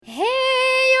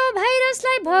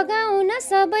भगाउन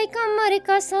सबै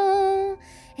कमरेका छौँ,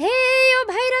 हे यो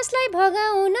भाइरसलाई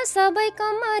भगाउन सबै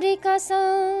कमरेका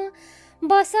छौँ।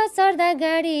 बस चढ्दा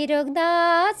गाडी रोक्दा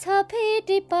 6 फिट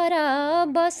पर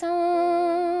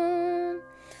बसौँ।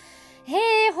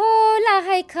 हे होला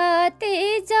है खते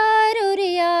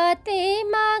जरुरियाते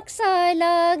मास्क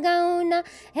लगाउन,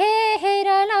 हे हेर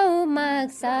लौ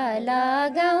मास्क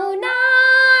लगाउन,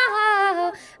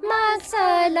 मास्क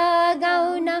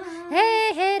लगाउन, हे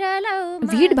हेर लौ।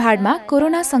 भिडभाडमा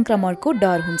कोरोना संक्रमणको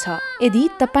डर हुन्छ। यदि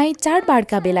तपाईँ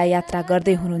चाडबाडका बेला यात्रा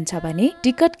गर्दै हुनुहुन्छ भने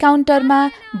टिकट काउन्टरमा,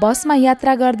 बसमा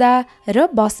यात्रा गर्दा र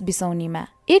बस बिसौनीमा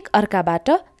एक अर्काबाट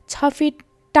 6 फिट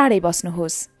टाढै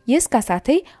बस्नुहोस्। यसका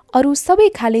साथै अरू सबै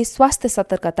खाले स्वास्थ्य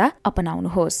सतर्कता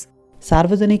अपनाउनुहोस्।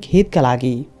 सार्वजनिक हितका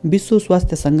लागि विश्व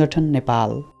स्वास्थ्य संगठन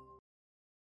नेपाल।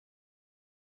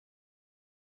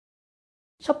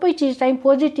 सबै चिज चाहिँ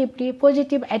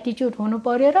पोजिटिभ एटिट्युड हुनु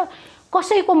पर्यो र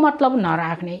कसैको मतलब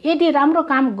नराख्ने। यदि राम्रो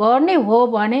काम गर्ने हो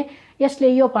भने यसले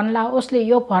यो भन्ला उसले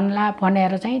यो भन्ला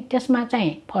भनेर चाहिँ त्यसमा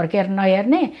चाहिँ फर्केर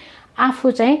नहेर्ने,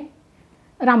 आफू चाहिँ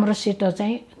राम्रोसित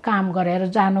चाहिँ काम गरेर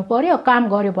जानु पर्यो। काम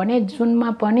गर्यो भने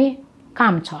जुनमा पनि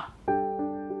काम छ।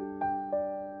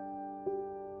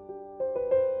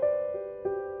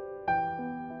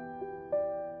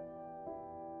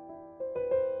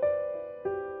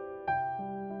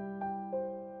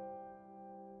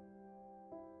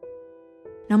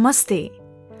 नमस्ते,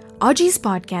 अजीज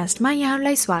पडकास्टमा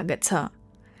यहाँहरूलाई स्वागत छ।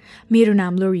 मेरो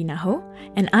नाम लोरिना हो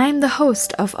and I am the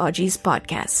host of Aji's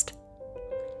podcast.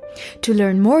 To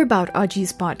learn more about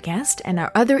Aji's podcast and our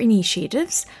other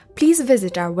initiatives, please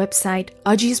visit our website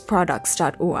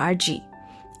ajisproducts.org,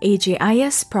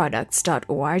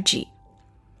 ajisproducts.org.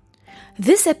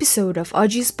 This episode of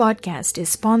Aji's podcast is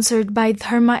sponsored by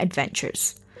Dharma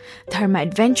Adventures. Dharma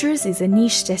Adventures is a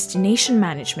niche destination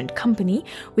management company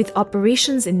with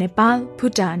operations in Nepal,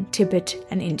 Bhutan, Tibet,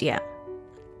 and India.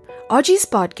 Aji's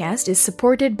podcast is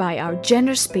supported by our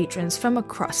generous patrons from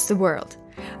across the world.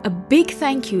 A big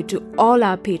thank you to all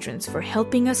our patrons for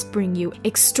helping us bring you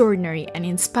extraordinary and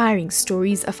inspiring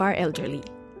stories of our elderly.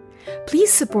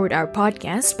 Please support our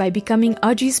podcast by becoming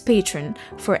Aji's patron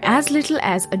for as little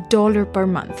as $1 per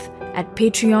month at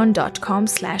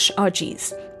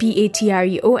patreon.com/Ajis,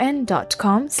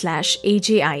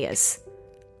 patreon.com/AJIS.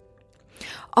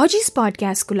 अजिस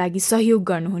पडकास्टको लागि सहयोग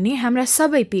गर्नुहुने हाम्रा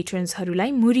सबै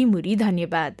पेट्रन्सहरूलाई मुरी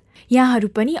धन्यवाद। यहाँहरू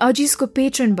पनि अजिसको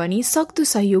patron बनी सक्दो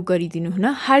सहयोग गरिदिनु हुन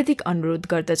हार्दिक अनुरोध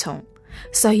गर्दछौँ।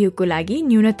 सहयोगको लागि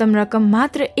न्यूनतम रकम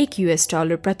मात्र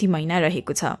 $1 प्रति महिना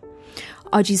रहेको छ।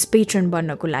 अजिस पेट्रन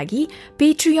बन्नको लागि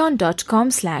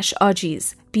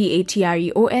patreon.com/Ajis,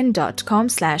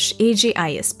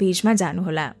 patreon.com/AJIS पेजमा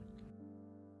जानुहोला।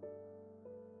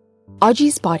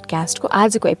 अजिस पडकास्टको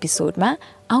आजको एपिसोडमा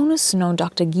आउनु सुनौ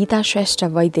डाक्टर गीता श्रेष्ठ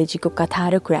वैद्यजीको कथा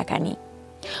र कुराकानी।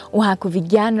 उहाँको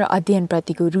विज्ञान र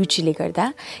अध्ययनप्रतिको रुचिले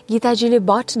गर्दा गीताजीले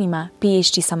बटनीमा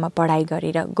PhD-सम्म पढाइ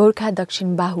गरेर गोर्खा दक्षिण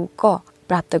बाहु क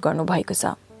प्राप्त गर्नुभएको छ।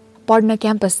 पढ्न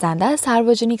क्याम्पस जाँदा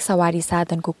सार्वजनिक सवारी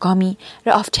साधनको कमी र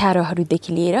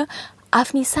अप्ठ्यारोहरूदेखि लिएर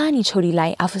आफ्नी सानी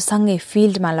छोरीलाई आफूसँगै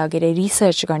फिल्डमा लगेर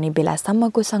रिसर्च गर्ने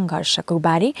बेलासम्मको सङ्घर्षको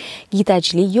बारे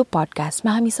गीताजीले यो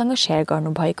पडकास्टमा हामीसँग सेयर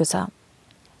गर्नुभएको छ।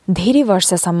 धेरै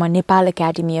वर्षसम्म Nepal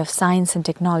academy of science and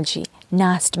technology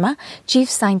नास्टमा chief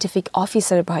scientific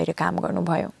officer भएर काम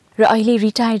गर्नुभयो र अहिले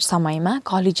रिटायर्ड समयमा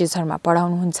कलेजेसहरूमा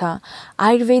पढाउनुहुन्छ,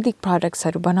 आयुर्वेदिक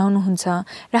प्रडक्ट्सहरू बनाउनुहुन्छ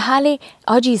र हालै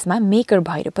अजिजमा मेकर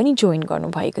भएर पनि जोइन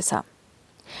गर्नुभएको छ।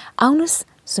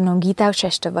 आउनुहोस् सुनौ गीता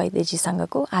श्रेष्ठ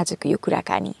वैद्यजीसँगको आजको यो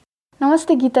कुराकानी।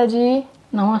 नमस्ते गीताजी।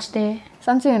 नमस्ते।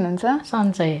 सन्चै हुनुहुन्छ?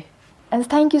 सन्चै। And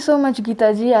thank you so much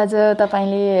गीताजी, आज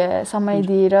तपाईँले समय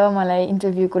दिएर मलाई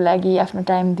इन्टरभ्यूको लागि आफ्नो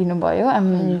टाइम दिनुभयो। आइ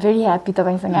एम भेरी ह्याप्पी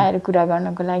तपाईँसँग आएर कुरा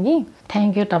गर्नको लागि।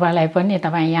 थ्याङ्क यू तपाईँलाई पनि,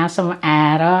 तपाईँ यहाँसम्म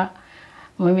आएर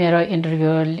मेरो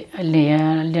इन्टरभ्यू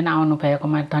लिन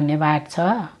आउनुभएकोमा धन्यवाद छ।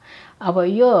 अब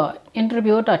यो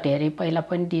इन्टरभ्यू त धेरै पहिला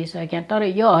पनि दिइसकेँ, तर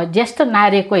यो ज्येष्ठ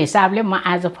नारीको हिसाबले म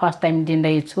आज फर्स्ट टाइम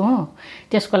दिँदैछु,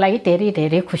 त्यसको लागि धेरै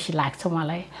धेरै खुसी लाग्छ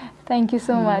मलाई। Thank you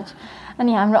so much.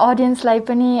 अनि हाम्रो अडियन्सलाई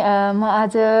पनि म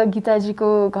आज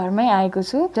गीताजीको घरमै आएको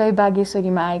छु, जय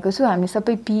बागेश्वरीमा आएको छु। हामी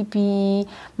सबै पिपी,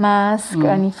 मास्क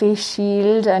अनि फेस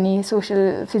सिल्ड अनि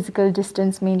सोसल फिजिकल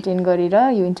डिस्टेन्स मेन्टेन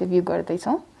गरेर यो इन्टरभ्यू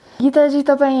गर्दैछौँ। गीताजी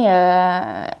तपाईँ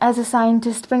एज अ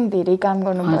साइन्टिस्ट पनि धेरै काम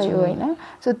गर्नुभयो होइन,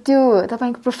 सो त्यो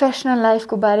तपाईँको प्रोफेसनल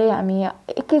लाइफको बारे हामी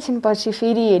एकैछिनपछि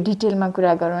फेरि डिटेलमा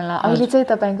कुरा गरौँला। अहिले चाहिँ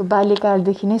तपाईँको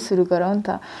बाल्यकालदेखि नै सुरु गरौँ नि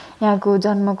त। यहाँको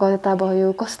जन्म कता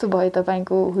भयो, कस्तो भयो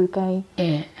तपाईँको हुर्काइ?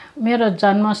 मेरो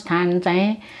जन्मस्थान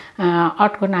चाहिँ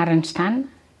अट्को नारायण स्थान,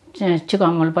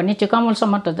 चिकमुल पनि,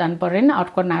 चिकमुलसम्म त जानु परेन,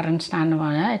 अट्को नारायण स्थान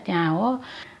भयो त्यहाँ हो।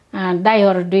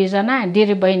 दाइहरू 2 जना,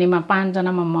 दिदी बहिनीमा 5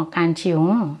 जनामा म कान्छी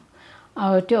हुँ।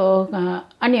 अब त्यो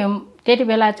अनि त्यति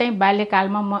बेला चाहिँ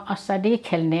बाल्यकालमा म असाध्यै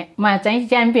खेल्नेमा चाहिँ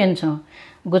च्याम्पियन छु।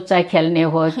 गुच्चा खेल्ने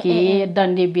हो कि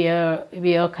डन्डी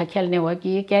बियो खेल्ने हो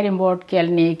कि क्यारम बोर्ड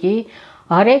खेल्ने कि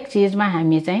हरेक चिजमा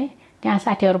हामी चाहिँ त्यहाँ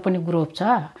साथीहरू पनि ग्रुप छ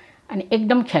अनि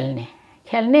एकदम खेल्ने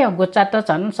गुच्चा त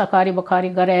झन् सखरी बखरी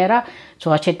गरेर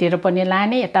छुवाछेतिर पनि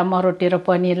लाने, यता मरोतिर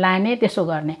पनि लाने, त्यसो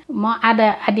गर्ने। म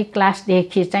आधी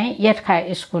क्लासदेखि चाहिँ यटखा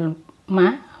स्कुलमा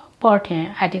पढ्थेँ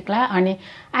आधी क्लास। अनि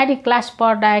आधी क्लास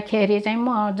पढ्दाखेरि चाहिँ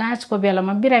म जाँचको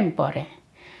बेलामा बिरामी परेँ।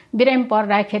 बिरामी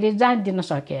पर्दाखेरि जाँच दिन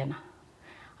सकेन।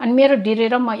 अनि मेरो दिदी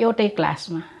र म एउटै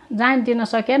क्लासमा जाँच दिन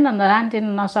सकेन। जाँच दिन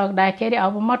नसक्दाखेरि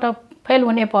अब म त फेल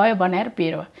हुने भयो भनेर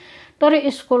पिरो। तर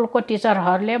स्कुलको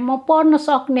टिचरहरूले म पढ्न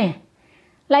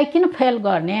सक्नेलाई किन फेल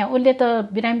गर्ने, उसले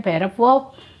त बिरामी भएर पो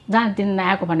जाँच दिन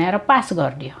नआएको भनेर पास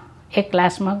गरिदियो। 1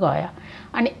 क्लासमा गयो।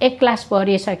 अनि 1 क्लास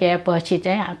पढिसकेपछि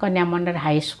चाहिँ कन्या मण्डल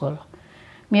हाई स्कुल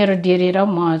मेरो दिदी र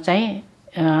म चाहिँ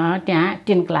त्यहाँ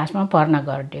 3 क्लासमा भर्ना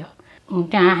गरिदियो।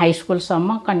 त्यहाँ हाई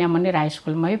स्कुलसम्म कन्या मण्डल हाई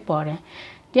स्कुलमै पढेँ।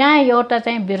 त्यहाँ एउटा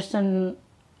चाहिँ बिर्सन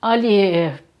अलि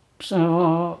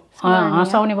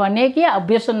हँसाउने भने कि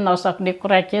बिर्सन नसक्ने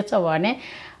कुरा के छ भने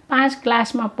 5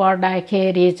 क्लासमा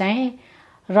पढ्दाखेरि चाहिँ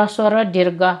रस्व र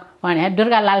दीर्घ भने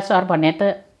दुर्गालाल सर भने त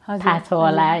थाहा छ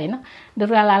होला होइन।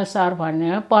 दुर्गालाल सर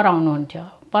भन्ने पढाउनुहुन्थ्यो।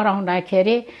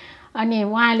 पढाउँदाखेरि अनि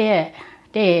उहाँले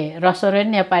त्यही रस्व र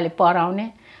नेपाली पढाउने।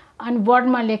 अनि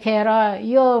बोर्डमा लेखेर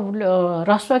यो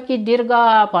रस्व कि दीर्घ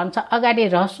भन्छ, अगाडि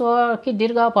रस्व कि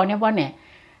दीर्घ भन्यो भने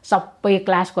सबै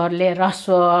क्लासकोहरूले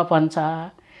रस्व भन्छ।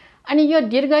 अनि यो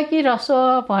दीर्घ कि रस्व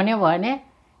भन्यो भने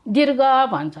दीर्घ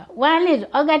भन्छ। उहाँले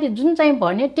अगाडि जुन चाहिँ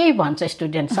भन्यो त्यही भन्छ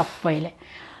स्टुडेन्ट सबैले।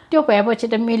 त्यो भएपछि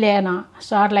त मिलेन।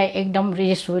 सरलाई एकदम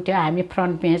रिस उठ्यो। हामी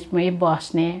फ्रन्ट बेन्चमै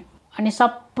बस्ने। अनि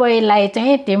सबैलाई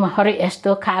चाहिँ तिमीहरू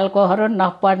यस्तो खालकोहरू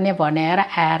नपढ्ने भनेर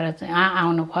आएर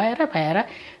आउनु भयो र भएर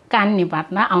कान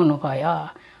निपाट्न आउनुभयो।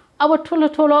 अब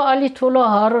ठुलो अलि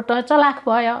ठुलोहरू त चलाक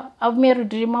भयो। अब मेरो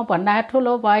दिदी म भन्दा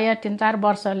ठुलो भयो 3-4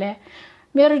 वर्षले।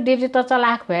 मेरो दिदी त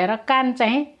चलाक भएर कान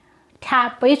चाहिँ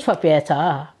ठ्याप्पै छोपिएछ।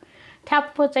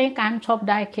 ठ्याप्प चाहिँ कान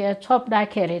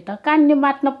छोप्दाखेरि त कान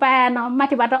निमाट्न पाएन।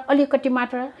 माथिबाट अलिकति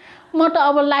मात्र। म त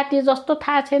अब लाठी जस्तो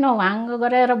थाहा छैन वाङ्ग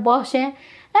गरेर बसेँ।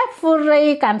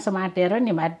 पुरै कान समातेर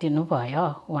निमाटिदिनु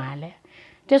भयो उहाँले।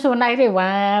 त्यसो हुँदाखेरि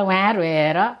उहाँ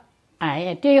रोएर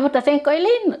आएँ। त्यो एउटा चाहिँ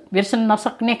कहिल्यै बिर्सन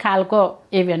नसक्ने खालको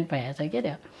इभेन्ट भएछ के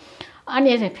त्यो।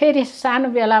 अनि फेरि सानो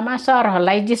बेलामा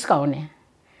सरहरूलाई जिस्काउने।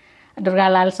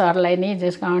 दुर्गालाल सरलाई नै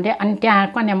जिस्काउँथे। अनि त्यहाँ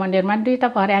कन्या मन्दिरमा 2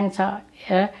 पर्याङ छ,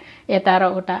 यता र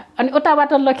उता। अनि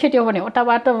उताबाट लखेट्यो भने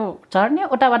उताबाट झर्ने,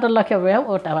 उताबाट लख्यो भने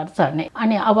उताबाट झर्ने।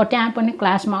 अनि अब त्यहाँ पनि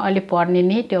क्लासमा अलिक पढ्ने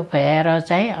नि त्यो भएर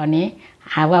चाहिँ अनि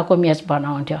हावाको मेच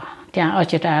बनाउँथ्यो। त्यहाँ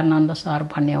अच्युतानन्द सर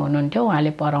भन्ने हुनुहुन्थ्यो,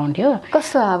 उहाँले पढाउँथ्यो।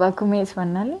 कस्तो हावाको मेच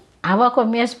भन्नाले? हावाको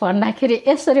मेच भन्दाखेरि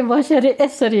यसरी बसेर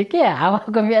यसरी के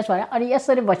हावाको मेच भने अनि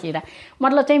यसरी बसिरह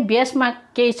मतलब चाहिँ बेसमा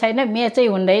केही छैन, मेचै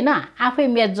हुँदैन, आफै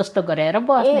मेच जस्तो गरेर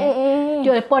बस्ने।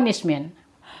 त्यो पनिसमेन्ट।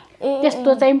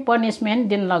 त्यस्तो चाहिँ पनिसमेन्ट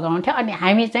दिन लगाउँथ्यो। अनि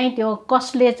हामी चाहिँ त्यो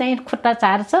कसले चाहिँ खुट्टा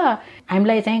चार्छ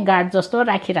हामीलाई चाहिँ गार्ड जस्तो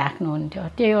राखिराख्नुहुन्थ्यो।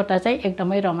 त्यो एउटा चाहिँ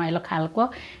एकदमै रमाइलो खालको।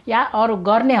 या अरू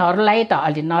गर्नेहरूलाई त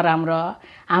अलि नराम्रो।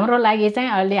 हाम्रो लागि चाहिँ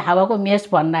अलि हावाको मेच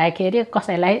भन्दाखेरि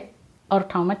कसैलाई अरू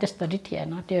ठाउँमा त्यस्तरी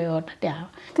थिएन। त्यो एउटा त्यहाँ।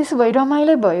 त्यसो भए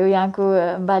रमाइलो भयो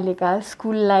यहाँको बाल्यकाल,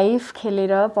 स्कुल लाइफ,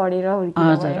 खेलेर पढेर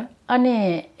हुर्किनु। हजुर। अनि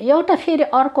एउटा फेरि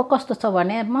अर्को कस्तो छ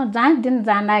भने म जाँच दिन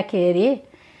जाँदाखेरि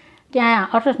त्यहाँ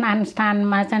अटोस्नान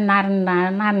स्थानमा चाहिँ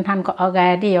नारायण थानको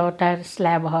अगाडि एउटा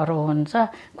स्ल्याबहरू हुन्छ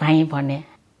घुवाई भने।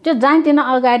 त्यो जाँच दिन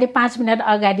अगाडि 5 मिनट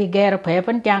अगाडि गएर भए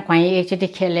पनि त्यहाँ घुवाई एकचोटि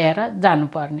खेलेर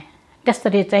जानुपर्ने।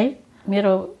 त्यसरी चाहिँ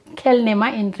मेरो खेल्नेमा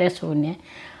इन्ट्रेस्ट हुने।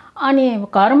 अनि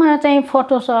घरमा चाहिँ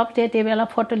फोटोसप त्यति बेला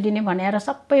फोटो लिने भनेर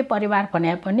सबै परिवार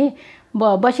भने पनि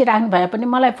बसिराख्नु भए पनि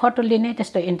मलाई फोटो लिने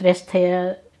त्यस्तो इन्ट्रेस्ट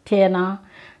थिएन।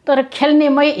 तर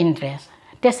खेल्नेमै इन्ट्रेस्ट।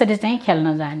 त्यसरी चाहिँ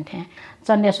खेल्न जान्थेँ।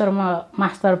 चन्देश्वरमा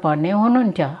मास्टर भन्ने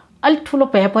हुनुहुन्थ्यो। अलिक ठुलो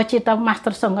भएपछि त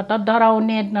मास्टरसँग त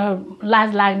डराउने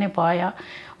लाज लाग्ने भयो।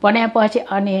 भनेपछि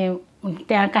अनि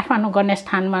त्यहाँ काठमाडौँ गणेश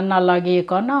स्थानमा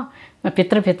नलगिकन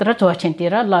भित्रभित्र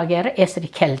चोछेतिर लगेर यसरी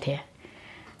खेल्थेँ।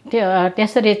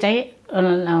 त्यसरी चाहिँ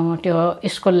त्यो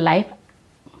स्कुल लाइफ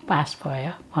पास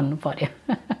भयो भन्नु पर्यो।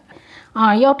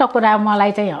 एउटा कुरा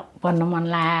मलाई चाहिँ भन्नु मन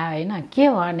लाग्यो होइन, के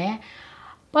भने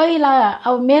पहिला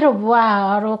अब मेरो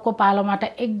बुवाहरूको पालोमा त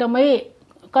एकदमै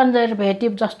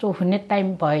कन्जर्भेटिभ जस्तो हुने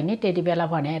टाइम भयो नि त्यति बेला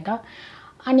भने त।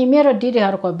 अनि मेरो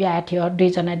दिदीहरूको बिहा थियो। 2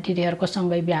 जना दिदीहरूको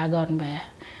सँगै बिहा गर्नुभयो।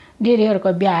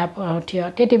 दिदीहरूको बिहा थियो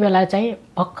त्यति बेला चाहिँ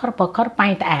भर्खर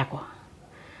पाइन्ट आएको।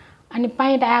 अनि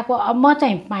पाइन्ट आएको अब म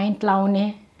चाहिँ पाइन्ट लाउने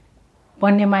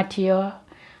भन्नेमा थियो।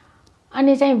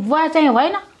 अनि चाहिँ बुवा चाहिँ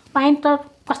होइन पाइन्ट त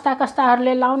कस्ता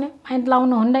कस्ताहरूले लाउने, पाइन्ट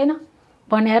लाउनु हुँदैन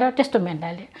भनेर त्यस्तो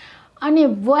मेन्टालिटी। अनि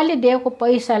बुवाले दिएको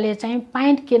पैसाले चाहिँ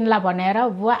पाइन्ट किन्ला भनेर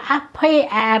बुवा आफै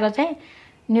आएर चाहिँ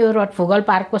न्यु रोड भूगोल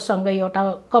पार्कको सँगै एउटा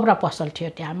कपडा पसल थियो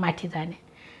त्यहाँ माथि जाने,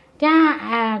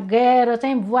 त्यहाँ गएर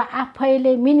चाहिँ बुवा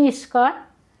आफैले मिनी स्कर्ट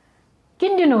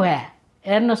किनिदिनु भयो।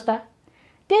 हेर्नुहोस् त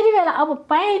त्यति बेला अब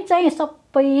पाइन्ट चाहिँ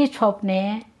सबै छोप्ने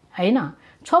होइन,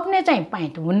 छोप्ने चाहिँ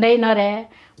पाइन्ट हुँदैन रे,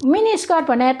 मिनी स्कर्ट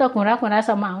भने त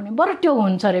खुँडासम्म आउने, बरु त्यो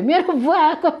हुन्छ अरे। मेरो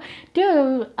बुवाको त्यो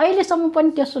अहिलेसम्म पनि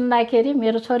त्यो सुन्दाखेरि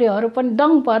मेरो छोरीहरू पनि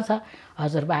दङ पर्छ,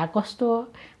 हजुरबा कस्तो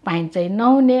पाइन्ट चाहिँ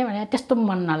नहुने भने त्यस्तो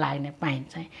मन नलाग्ने पाइन्ट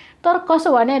चाहिँ। तर कसो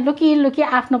भने लुकी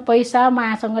आफ्नो पैसा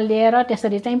मासँग लिएर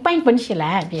त्यसरी चाहिँ पाइन्ट पनि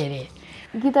सिलाए फेरि।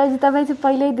 गीताजी तपाईँ चाहिँ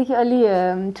पहिल्यैदेखि अलि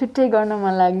छुट्टै गर्न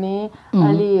मन लाग्ने,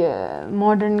 अलि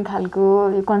मोडर्न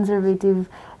खालको कन्जर्भेटिभ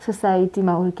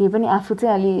सोसाइटीमा हुर्किए पनि आफू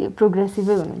चाहिँ अलि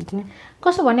प्रोग्रेसिभै हुनुहुन्थ्यो।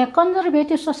 कसो भने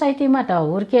कन्जर्भेटिभ सोसाइटीमा त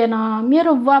हुर्किएन,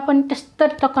 मेरो बुवा पनि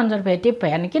त्यस्तरी त कन्जर्भेटिभ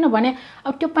भएन। किनभने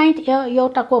अब त्यो पाइन्ट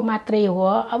एउटाको मात्रै हो,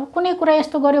 अब कुनै कुरा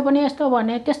यस्तो गर्यो भने यस्तो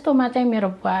भने त्यस्तोमा चाहिँ मेरो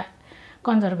बुवा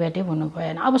कन्जर्भेटिभ हुनु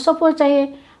भएन। अब सपोज चाहिँ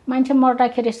मान्छे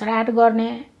मर्दाखेरि श्राद्ध गर्ने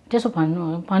त्यसो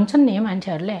भन्छन् नि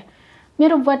मान्छेहरूले,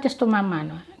 मेरो बुवा त्यस्तोमा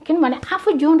मान्यो। किनभने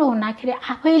आफू जिउँदो हुँदाखेरि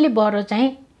आफैले बरु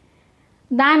चाहिँ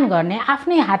दान गर्ने,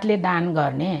 आफ्नै हातले दान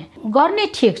गर्ने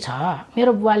ठिक छ।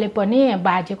 मेरो बुवाले पनि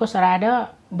बाजेको श्राद्ध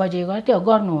बजेको त्यो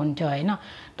गर्नुहुन्थ्यो होइन।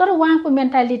 तर उहाँको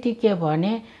मेन्टालिटी के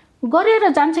भने गरेर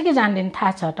जान्छ कि जान्दैन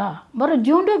थाहा छ त, बरु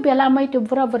जिउँदो बेलामै त्यो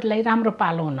बुढाबुढीलाई राम्रो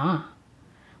पालौँ न,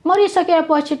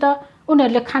 मरिसकेपछि त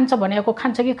उनीहरूले खान्छ भनेको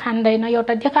खान्छ कि खाँदैन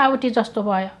एउटा देखावटी जस्तो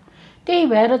भयो। त्यही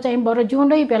भएर चाहिँ बरु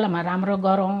जिउँदै बेलामा राम्रो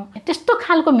गरौँ, त्यस्तो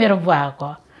खालको मेरो बुवाको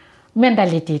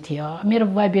मेन्टालिटी थियो। मेरो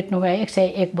बुवा बित्नुभयो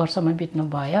 101 वर्षमा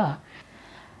बित्नुभयो।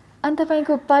 अनि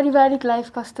तपाईँको पारिवारिक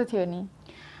लाइफ कस्तो थियो नि?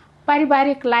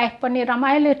 पारिवारिक लाइफ पनि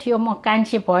रमाइलो थियो। म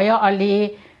कान्छी भयो, अलि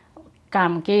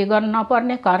काम केही गर्न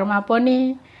नपर्ने घरमा पनि।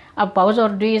 अब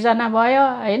भाउजूहरू 2जना भयो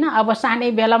होइन। अब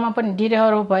सानै बेलामा पनि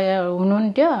डिरेहरू भयो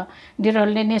हुनुहुन्थ्यो,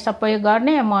 डिरेहरूले नै सबै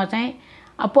गर्ने, म चाहिँ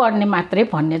पढ्ने मात्रै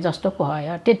भन्ने जस्तो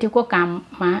भयो। त्यतिको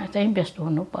काममा चाहिँ व्यस्त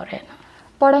हुनु परेन।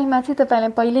 पढाइमा चाहिँ तपाईँलाई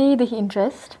पहिल्यैदेखि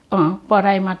इन्ट्रेस्ट?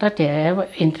 पढाइमा त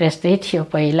धेरै इन्ट्रेस्टै थियो,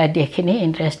 पहिलादेखि नै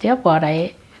इन्ट्रेस्ट थियो, पढाइ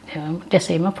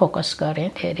त्यसैमा फोकस गरेँ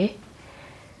धेरै।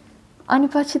 अनि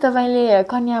पछि तपाईँले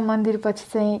कन्या मन्दिर पछि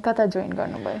चाहिँ कता जोइन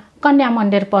गर्नुभयो? कन्या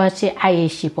मन्दिर पछि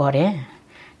आइएससी पढेँ।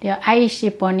 त्यो आइएससी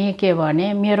पनि के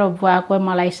भने मेरो बुवाको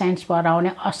मलाई साइन्स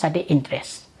पढाउने असाध्यै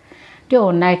इन्ट्रेस्ट। त्यो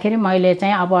हुँदाखेरि मैले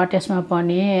चाहिँ अब त्यसमा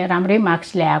पनि राम्रै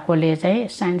मार्क्स ल्याएकोले चाहिँ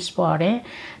साइन्स पढेँ।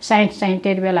 साइन्स चाहिँ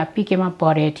त्यति बेला पिकेमा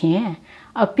पढेको थिएँ।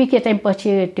 अब पिके चाहिँ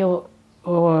पछि त्यो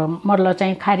मतलब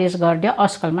चाहिँ खारिज गरिदियो,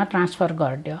 अस्कलमा ट्रान्सफर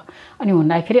गरिदियो। अनि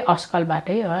हुँदाखेरि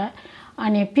अस्कलबाटै हो।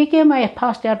 अनि पिकेमा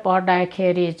फर्स्ट इयर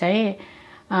पढ्दाखेरि चाहिँ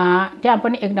त्यहाँ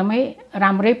पनि एकदमै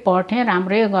राम्रै पढ्थेँ,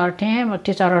 राम्रै गर्थेँ,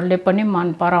 टिचरहरूले पनि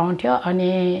मन पराउँथ्यो।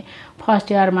 अनि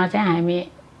फर्स्ट इयरमा चाहिँ हामी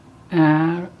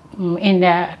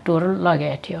इन्डिया टुर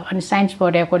लगेको थियो। अनि साइन्स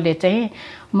पढेकोले चाहिँ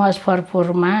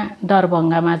मुजफ्फरपुरमा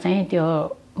दरभङ्गामा चाहिँ त्यो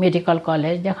मेडिकल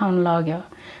कलेज देखाउन लग्यो।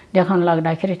 देखाउन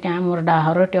लाग्दाखेरि त्यहाँ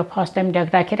मुर्दाहरू त्यो फर्स्ट टाइम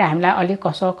देख्दाखेरि हामीलाई अलिक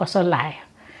कसो लाग्यो।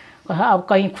 अब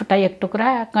कहीँ खुट्टा एक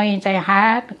टुक्रा, कहीँ चाहिँ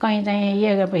हात, कहीँ चाहिँ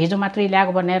हिजो मात्रै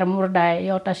ल्याएको भनेर मुर्दा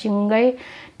एउटा सिङ्गै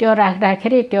त्यो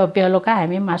राख्दाखेरि त्यो बेलुका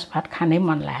हामी मासु भात खानै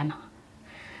मन लागेन।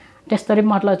 त्यस्तरी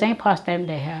मतलब चाहिँ फर्स्ट टाइम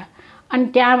देख्यो। अनि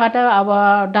त्यहाँबाट अब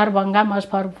दरभङ्गा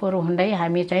मुजफ्फरपुर हुँदै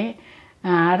हामी चाहिँ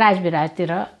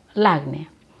राजविराजतिर लाग्ने।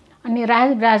 अनि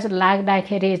राजविराज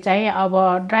लाग्दाखेरि चाहिँ अब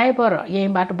ड्राइभर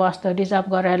यहीँबाट बस त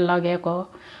रिजर्भ गरेर लगेको।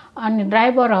 अनि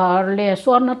ड्राइभरहरूले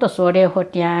सोर्न त छोडेको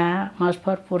त्यहाँ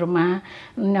मुजफ्फरपुरमा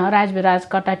राजविराज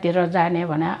कतातिर जाने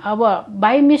भने अब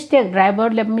बाई मिस्टेक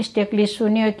ड्राइभरले मिस्टेकली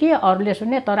सुन्यो कि अरूले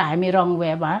सुन्यो, तर हामी रङ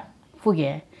वेमा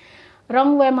पुगेँ। रङ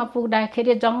वेमा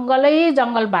पुग्दाखेरि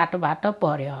जङ्गल बाटो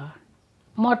पऱ्यो।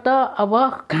 म त अब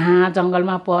कहाँ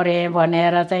जङ्गलमा परेँ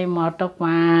भनेर चाहिँ म त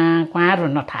क्वाँ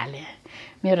रुन थालेँ।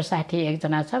 मेरो साथी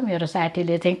एकजना छ, मेरो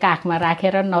साथीले चाहिँ काखमा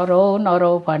राखेर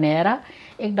नरौ भनेर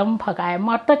एकदम फकायो।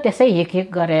 म त त्यसै हिक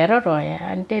गरेर रोएँ।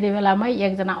 अनि त्यति बेलामै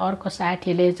एकजना अर्को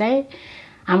साथीले चाहिँ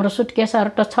हाम्रो सुटकेसहरू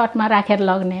त छतमा राखेर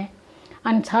लग्ने।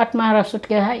 अनि छतमा र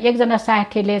सुटकेस एकजना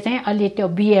साथीले चाहिँ अलि त्यो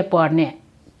बिए पढ्ने,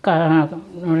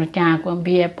 त्यहाँको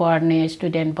बिए पढ्ने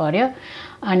स्टुडेन्ट पढ्यो।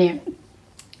 अनि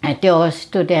त्यो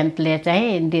स्टुडेन्टले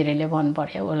चाहिँ दिदीले भन्नु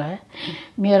पर्यो उसलाई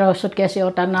मेरो सुटकेस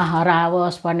एउटा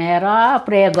नहराओस् भनेर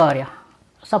प्रे गर्यो।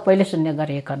 सबैले सुन्ने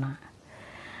गरिकन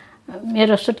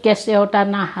मेरो सुटकेस एउटा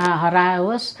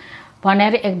नहराओस्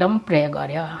भनेर एकदम प्रे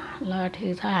गर्यो। ल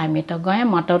ठिक छ, हामी त गयौँ।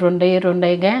 म त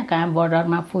रुँदै गएँ। कहाँ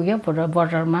बोर्डरमा पुग्यो,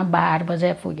 बोर्डरमा 12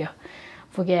 बजे पुग्यो।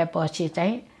 पुगेपछि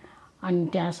चाहिँ अनि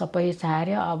त्यहाँ सबै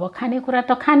छार्यो। अब खानेकुरा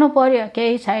त खानु पर्यो,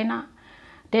 केही छैन।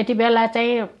 त्यति बेला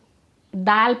चाहिँ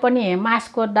दाल पनि,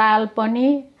 मासको दाल पनि,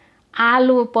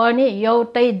 आलु पनि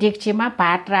एउटै डेक्चीमा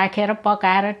भात राखेर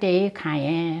पकाएर त्यही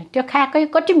खाएँ। त्यो खाएकै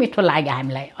कति मिठो लाग्यो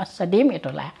हामीलाई, असाध्यै मिठो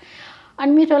लाग्यो।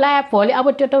 अनि मिठो लाग्यो। भोलि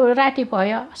अब त्यो त राति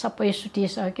भयो, सबै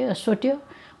सुत्यो।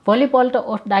 भोलिपल्ट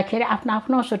उठ्दाखेरि आफ्नो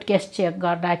आफ्नो सुटकेस चेक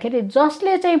गर्दाखेरि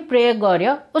जसले चाहिँ प्रे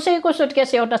गर्यो उसैको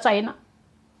सुटकेस एउटा छैन।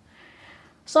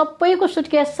 सबैको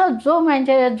सुटकेस छ। जो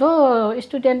मान्छे, जो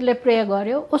स्टुडेन्टले प्रे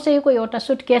गर्यो उसैको एउटा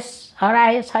सुटकेस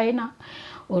हराए छैन।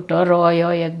 उठो रह्यो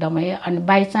एकदमै। अनि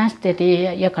बाइचान्स त्यति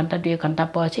 1 घन्टा 2 घन्टा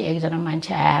पछि एकजना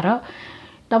मान्छे आएर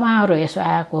तपाईँहरू यसो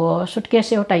आएको हो,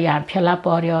 सुटकेस एउटा यहाँ फेला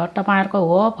पर्यो, तपाईँहरूको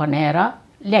हो भनेर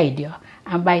ल्याइदियो।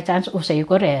 बाइचान्स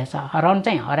उसैको रहेछ। हराउनु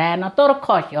चाहिँ हराएन, तर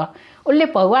खस्यो। उसले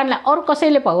भगवान्लाई, अरू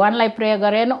कसैले भगवान्लाई प्रे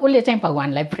गरेन, उसले चाहिँ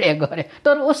भगवान्लाई प्रे गर्यो,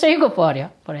 तर उसैको पर्यो।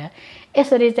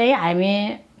 यसरी चाहिँ हामी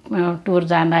टुर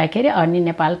जाँदाखेरि अनि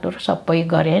नेपाल टुर सबै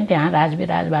गरेँ। त्यहाँ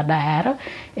राजविराजबाट आएर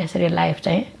यसरी लाइफ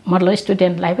चाहिँ मतलब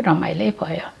स्टुडेन्ट लाइफ रमाइलै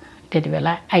भयो त्यति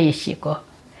बेला आइएससीको।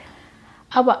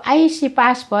 अब आइएससी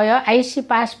पास भयो। आइएससी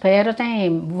पास भएर चाहिँ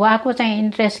बुवाको चाहिँ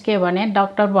इन्ट्रेस्ट के भने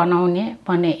डक्टर बनाउने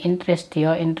भन्ने इन्ट्रेस्ट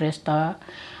थियो। इन्ट्रेस्ट त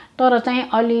तर चाहिँ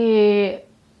अलि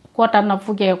कोटा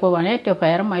नपुगेको भने त्यो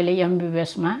भएर मैले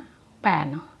एमबिबिएसमा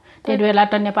पाएन। त्यति बेला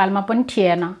त नेपालमा पनि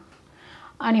थिएन।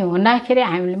 अनि हुँदाखेरि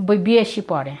हामीले बिएससी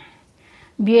पढेँ।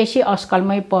 बिएससी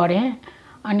अस्कलमै पढेँ।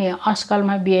 अनि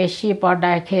अस्कलमा बिएससी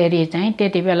पढ्दाखेरि चाहिँ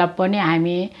त्यति बेला पनि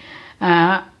हामी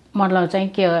मतलब चाहिँ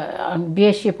के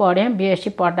बिएससी पढेँ। बिएससी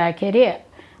पढ्दाखेरि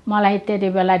मलाई त्यति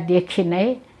बेलादेखि नै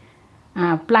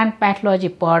प्लान्ट प्याथोलोजी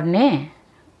पढ्ने,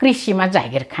 कृषिमा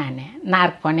जागिर खाने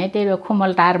नार्क भने त्यही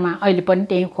खुमलटारमा, अहिले पनि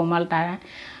त्यही खुमलटार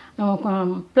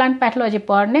प्लान्ट प्याथोलोजी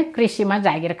पढ्ने, कृषिमा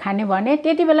जागिर खाने भने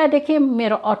त्यति बेलादेखि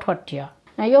मेरो अठोट थियो।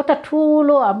 एउटा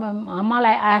ठुलो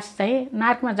मलाई आश चाहिँ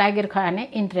नार्कमा जागिर खाने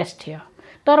इन्ट्रेस्ट थियो,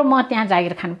 तर म त्यहाँ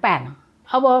जागिर खान पाएन।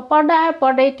 अब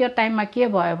पढ्दै त्यो टाइममा के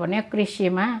भयो भने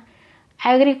कृषिमा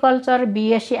एग्रिकल्चर,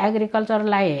 बिएससी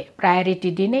एग्रिकल्चरलाई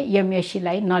प्रायोरिटी दिने,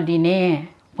 एमएससीलाई नलिने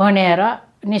भनेर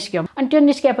निस्क्यो। अनि त्यो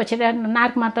निस्केपछि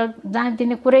नार्कमा त जान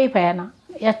दिने कुरै भएन।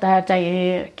 यता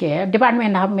चाहिँ के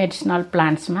डिपार्टमेन्ट अफ मेडिसिनल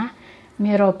प्लान्ट्समा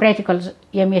मेरो प्र्याक्टिकल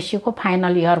एमएससीको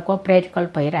फाइनल इयरको प्र्याक्टिकल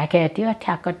भइराखेको थियो।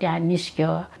 ठ्याक्क त्यहाँ निस्क्यो।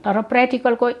 तर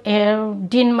प्र्याक्टिकलको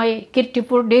दिनमै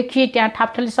किर्तिपुरदेखि त्यहाँ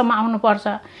थाप्थलीसम्म आउनुपर्छ।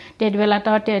 त्यति बेला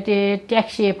त त्यति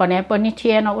ट्याक्सी भने पनि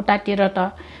थिएन, उतातिर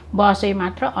त बसै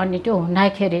मात्र। अनि त्यो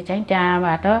हुँदाखेरि चाहिँ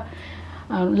त्यहाँबाट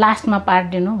लास्टमा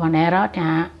पारिदिनु भनेर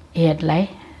त्यहाँ हेडलाई,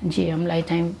 जिएमलाई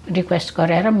चाहिँ रिक्वेस्ट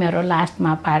गरेर मेरो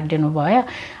लास्टमा पारिदिनु भयो।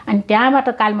 अनि त्यहाँबाट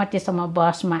कालमटीसम्म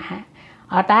बसमा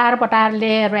हतार पटार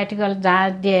लिएर प्र्याक्टिकल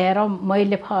दिएर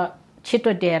मैले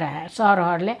छिटो दिएर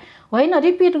सरहरूले होइन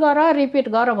रिपिट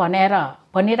गर भनेर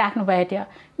भनिराख्नु भएको थियो।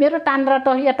 मेरो तान्द्रा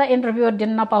त यता इन्टरभ्यू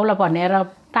दिन नपाउला भनेर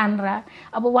तान्द्रा।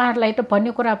 अब उहाँहरूलाई त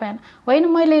भन्ने कुरा भएन। होइन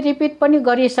मैले रिपिट पनि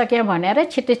गरिसकेँ भनेर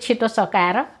छिटो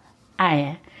सकाएर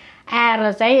आएँ।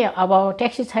 आएर चाहिँ अब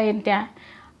ट्याक्सी छैन,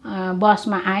 त्यहाँ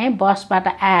बसमा आएँ। बसबाट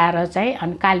आएर चाहिँ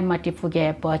अनि कालीमती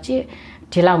पुगेपछि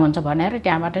ढिला हुन्छ भनेर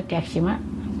त्यहाँबाट ट्याक्सीमा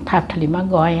थाप्थलीमा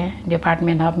गएँ।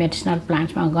 डिपार्टमेन्ट अफ मेडिसिनल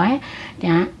प्लान्ट्समा गएँ।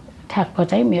 त्यहाँ ठ्याक्क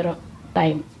चाहिँ मेरो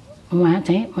टाइममा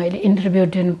चाहिँ मैले इन्टरभ्यू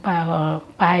दिनु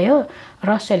पायो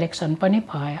र सेलेक्सन पनि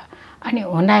भयो। अनि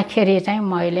हुँदाखेरि चाहिँ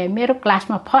मैले मेरो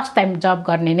क्लासमा फर्स्ट टाइम जब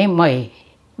गर्ने नै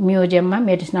म्युजियममा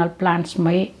मेडिसिनल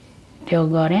प्लान्ट्समै त्यो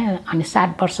गरेँ। अनि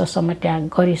 7 वर्षसम्म त्यहाँ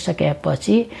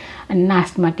गरिसकेपछि अनि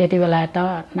नास्टमा त्यति बेला त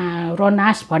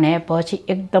रोनास भनेपछि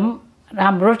एकदम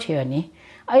राम्रो थियो नि,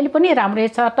 अहिले पनि राम्रै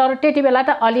छ, तर त्यति बेला त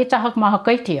अलि चहक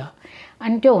महकै थियो।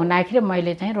 अनि त्यो हुँदाखेरि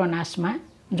मैले चाहिँ रोनासमा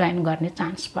जोइन गर्ने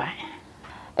चान्स पाएँ।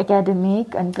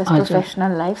 एकाडेमिक अनि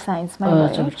प्रोफेसनल लाइफ साइन्समा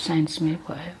भयो। साइन्समै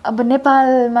भयो। अब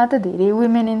नेपालमा त धेरै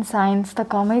वुमेन इन साइन्स त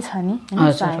कमै छ नि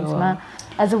साइन्समा।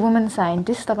 एज अ वुमेन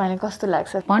साइन्टिस्ट तपाईँलाई कस्तो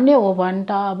लाग्छ? भन्ने हो भने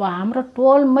त अब हाम्रो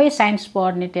टोलमै साइन्स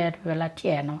पढ्ने त्यति बेला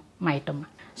थिएन। माइतोमा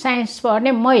साइन्स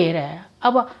पढ्ने मै रहे।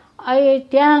 अब अहिले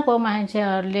त्यहाँको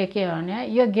मान्छेहरूले के भने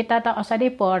यो गीता त असरी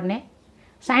पढ्ने,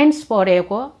 साइन्स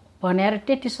पढेको भनेर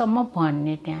त्यतिसम्म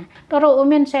भन्ने त्यहाँ। तर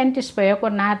वुमेन साइन्टिस्ट भएको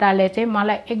नाताले चाहिँ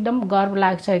मलाई एकदम गर्व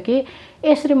लाग्छ कि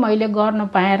यसरी मैले गर्न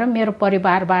पाएर मेरो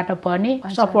परिवारबाट पनि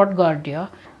सपोर्ट गरिदियो।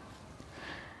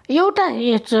 एउटा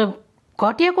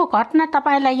घटेको घटना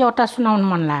तपाईँलाई एउटा सुनाउनु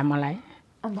मन लाग्यो मलाई।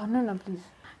 भन्नु न प्लिज।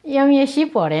 एमएससी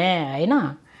पढेँ होइन।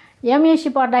 एमएससी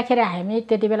पढ्दाखेरि हामी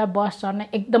त्यति बेला बस चढ्न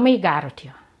एकदमै गाह्रो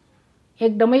थियो,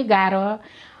 एकदमै गाह्रो।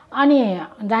 अनि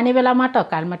जाने बेलामा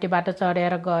त कालमटीबाट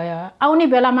चढेर गयो, आउने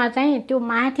बेलामा चाहिँ त्यो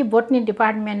माथि बोटनी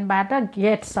डिपार्टमेन्टबाट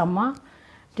गेटसम्म,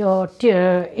 त्यो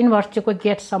युनिभर्सिटीको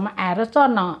गेटसम्म आएर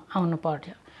चढ्न आउनु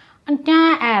पर्थ्यो। अनि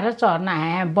त्यहाँ आएर चढ्न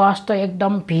आएँ। बस त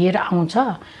एकदम भिड आउँछ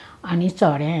अनि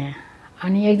चढेँ।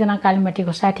 अनि एकजना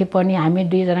कालीमाटीको साथी पनि, हामी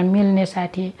दुईजना मिल्ने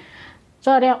साथी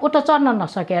चढ्यो। ऊ त चढ्न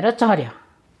नसकेर चढ्यो।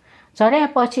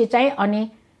 चढेपछि चाहिँ अनि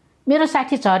मेरो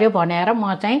साथी चढ्यो भनेर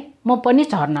म पनि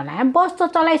चढ्न लागेँ। बस त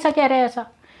चलाइसके रहेछ।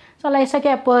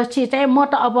 चलाइसकेपछि चाहिँ म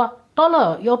त अब तल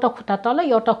एउटा खुट्टा तल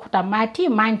एउटा खुट्टा माथि,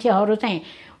 मान्छेहरू चाहिँ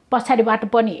पछाडिबाट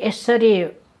पनि यसरी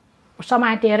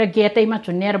समातेर गेटैमा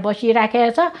झुन्नेर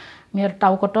बसिराखेको छ। मेरो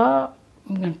टाउको त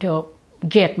त्यो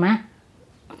गेटमा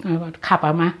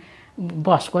खापामा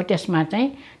बसको त्यसमा चाहिँ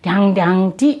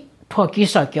ढ्याङढ्याङटी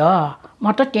ठोकिसक्यो। म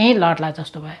त त्यहीँ लड्ला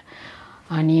जस्तो भयो।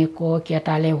 अनि को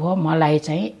केटाले हो मलाई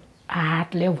चाहिँ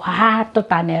हातले वाट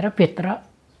तानेर भित्र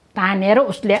तानेर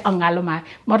उसले अँगालोमा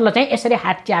मतलब चाहिँ यसरी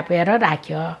हात च्यापेर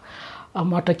राख्यो।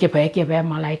 म त के भयो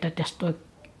मलाई त त्यस्तो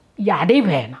यादै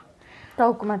भएन।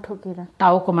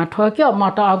 टाउकोमा ठोक्यो। म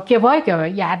त अब के भयो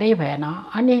यादै भएन।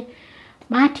 अनि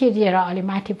माथि दिएर अलि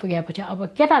माथि पुगेपछि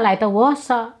अब केटालाई त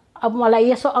होस्, अब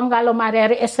मलाई यसो अँगालो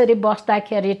मारेर यसरी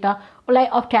बस्दाखेरि त उसलाई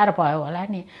अप्ठ्यारो भयो होला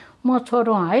नि। म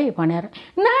छोडौँ है भनेर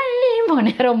नाइ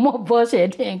भनेर म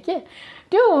बसेँ के।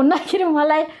 त्यो हुँदाखेरि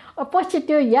मलाई पछि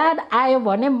त्यो याद आयो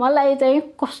भने मलाई चाहिँ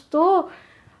कस्तो,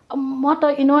 म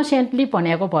त इनोसेन्टली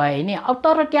भनेको भएँ नि। अब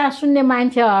तर त्यहाँ सुन्ने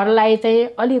मान्छेहरूलाई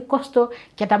चाहिँ अलिक कस्तो,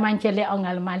 केटा मान्छेले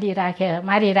अँगालो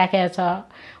मारिराखेको छ,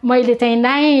 मैले चाहिँ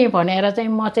नाइ भनेर चाहिँ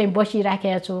म चाहिँ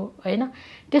बसिराखेको छु होइन।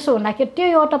 त्यसो हुँदाखेरि त्यो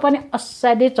एउटा पनि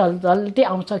असाध्यै जल्दी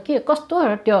आउँछ कि कस्तो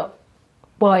त्यो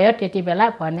भयो त्यति बेला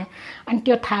भने। अनि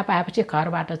त्यो थाहा पाएपछि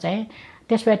घरबाट चाहिँ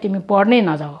त्यसबाट तिमी पढ्नै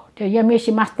नजाऊ, त्यो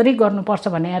एमएससी मास्टरै गर्नुपर्छ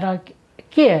भनेर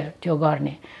के त्यो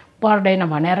गर्ने, पढ्दैन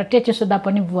भनेर त्यति सुधा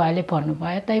पनि बुवाले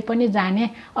भन्नुभयो। तै पनि जाने,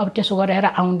 अब त्यसो गरेर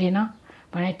आउँदिनँ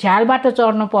भने झ्यालबाट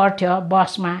चढ्नु पर्थ्यो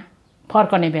बसमा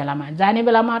फर्कने बेलामा। जाने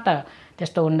बेलामा त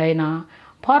त्यस्तो हुँदैन,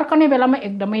 फर्कने बेलामा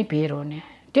एकदमै भिड हुने।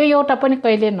 त्यो एउटा पनि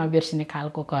कहिले नबिर्सिने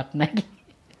खालको घटना कि।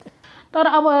 तर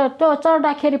अब त्यो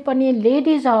चढ्दाखेरि पनि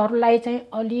लेडिजहरूलाई चाहिँ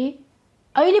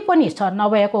अहिले पनि छ,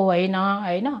 नभएको होइन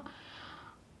होइन।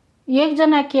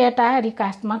 एकजना केटा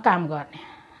रिकास्टमा काम गर्ने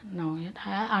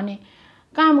अनि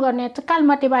काम गर्ने चाहिँ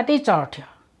कालमाटीबाटै चढ्थ्यो।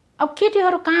 अब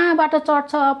केटीहरू कहाँबाट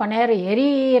चढ्छ भनेर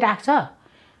हेरिराख्छ,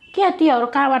 केटीहरू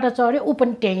कहाँबाट चढ्यो ऊ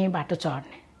पनि त्यहीँबाट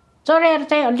चढ्ने, चढेर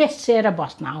चाहिँ लेसेर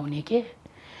बस्न आउने के,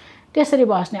 त्यसरी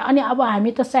बस्ने। अनि अब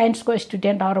हामी त साइन्सको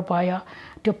स्टुडेन्टहरू भयो,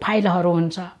 त्यो फाइलहरू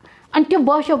हुन्छ। अनि त्यो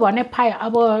बस्यो भने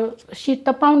अब सिट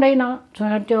त पाउँदैन,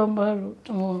 त्यो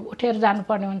उठेर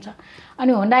जानुपर्ने हुन्छ।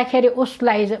 अनि हुँदाखेरि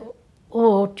उसलाई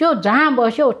त्यो जहाँ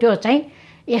बस्यो त्यो चाहिँ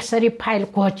यसरी फाइल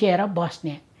खोचेर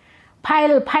बस्ने।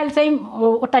 फाइल चाहिँ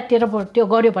उतातिर त्यो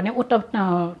गऱ्यो भने उता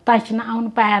ताइसिन आउनु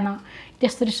पाएन।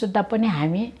 त्यसरी सुत्दा पनि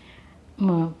हामी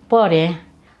पढेँ।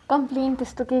 कम्प्लेन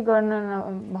त्यस्तो केही गर्न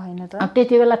भएन त?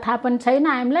 त्यति बेला थाहा पनि छैन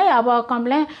हामीलाई। अब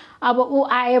कम्प्लेन अब ऊ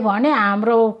आयो भने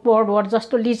हाम्रो बोर्ड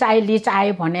जस्तो लिज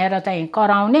आयो भनेर चाहिँ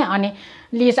कराउने। अनि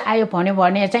लिज आयो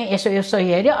भने चाहिँ यसो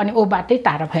हेऱ्यो अनि ऊ बाटै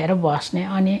टाढो भएर बस्ने।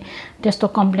 अनि त्यस्तो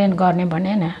कम्प्लेन गर्ने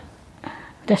भने न,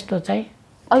 त्यस्तो चाहिँ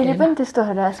अहिले पनि त्यस्तो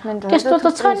हरासमेन्ट त्यस्तो त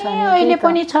छ नि, अहिले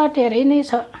पनि छ, धेरै नै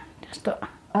छ त्यस्तो।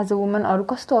 एज अ वुमन अरू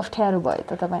कस्तो अप्ठ्यारो भयो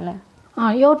त तपाईँलाई?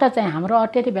 एउटा चाहिँ हाम्रो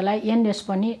त्यति बेला एनएस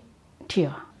पनि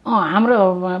थियो। हाम्रो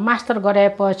मास्टर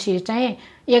गरेपछि चाहिँ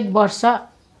 1 वर्ष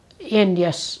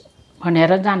एनएस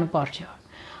भनेर जानु पर्थ्यो।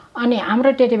 अनि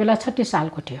हाम्रो त्यति बेला 36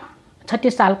 सालको थियो।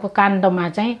 36 सालको काण्डमा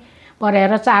चाहिँ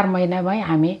परेर 4 महिनामै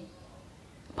हामी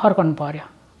फर्कनु पर्यो।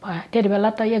 त्यति बेला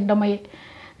त एकदमै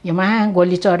हिमा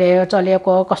गोली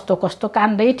चलेको कस्तो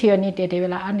काण्डै थियो नि त्यति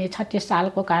बेला। अनि 36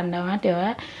 सालको काण्डमा त्यो,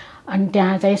 अनि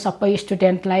त्यहाँ चाहिँ सबै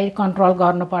स्टुडेन्टलाई कन्ट्रोल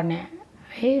गर्नुपर्ने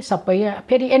है सबै।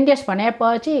 फेरि एनडिएस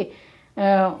भनेपछि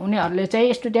उनीहरूले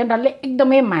चाहिँ स्टुडेन्टहरूले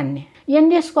एकदमै मान्ने।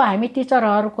 एनडिएसको हामी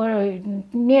टिचरहरूको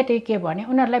नेटै के भने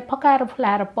उनीहरूलाई फकाएर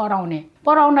फुलाएर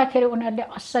पढाउँदाखेरि उनीहरूले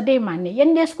असाध्यै मान्ने।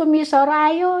 एनडिएसको मिसहरू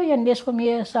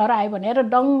आयो भनेर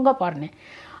दङ्ग पर्ने।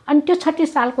 अनि त्यो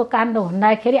 36 सालको काण्ड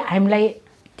हुँदाखेरि हामीलाई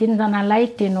 3 जनालाई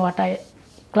 3वटा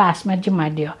क्लासमा जिम्मा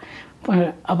दियो।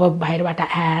 अब बाहिरबाट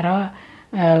आएर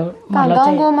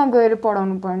गाउँमा गएर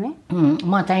पढाउनु पर्ने।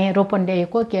 म चाहिँ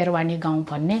रोपन्डेको केरवानी गाउँ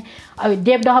भन्ने, अब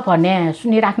देवदह भन्ने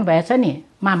सुनिराख्नु भएछ नि,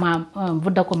 मामा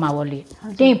बुद्धको मावली,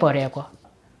 त्यहीँ पढेको।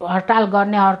 हडताल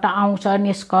गर्नेहरू त आउँछ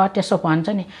निस्क त्यसो भन्छ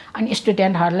नि। अनि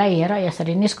स्टुडेन्टहरूलाई हेर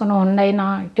यसरी निस्कनु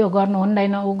हुँदैन, त्यो गर्नु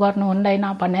हुँदैन, ऊ गर्नु हुँदैन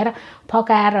भनेर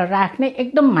फकाएर राख्ने,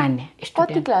 एकदम मान्ने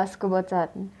स्टुडेन्ट। कति क्लासको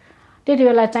बच्चाहरू? त्यति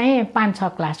बेला चाहिँ 5-6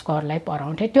 क्लासकोहरूलाई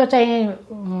पढाउँथेँ। त्यो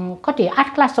चाहिँ कति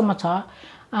 8 क्लाससम्म छ,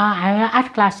 हामी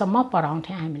 8 क्लाससम्म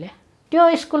पढाउँथेँ हामीले। त्यो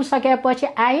स्कुल सकेपछि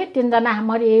आयो 3 जना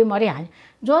मरि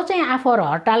जो चाहिँ आफूहरू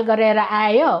हडताल गरेर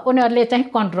आयो उनीहरूले चाहिँ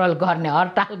कन्ट्रोल गर्ने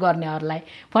हडताल गर्नेहरूलाई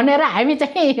भनेर हामी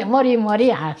चाहिँ मरी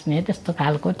हाँस्ने त्यस्तो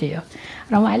खालको थियो।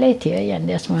 रमाइलो थियो यहाँ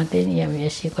देशमा चाहिँ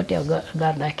एमएससीको त्यो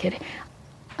गर्दाखेरि।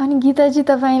 अनि गीताजी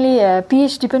तपाईँले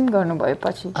पिएचडी पनि गर्नुभयो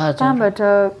पछि, कहाँबाट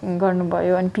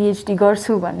गर्नुभयो अनि पिएचडी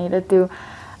गर्छु भनेर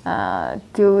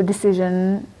त्यो डिसिजन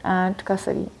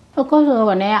कसरी? कसो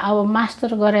भने अब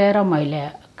मास्टर गरेर मैले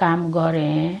काम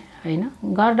गरेँ होइन,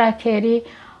 गर्दाखेरि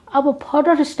अब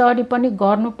फर्दर स्टडी पनि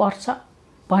गर्नुपर्छ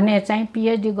भने चाहिँ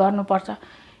पिएचडी गर्नुपर्छ।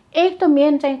 एक त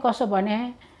मेन चाहिँ कसो भने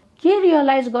के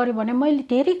रियलाइज गरेँ भने मैले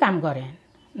धेरै काम गरेँ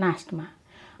नास्टमा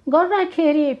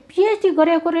गर्दाखेरि पिएचडी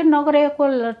गरेको र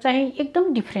नगरेको चाहिँ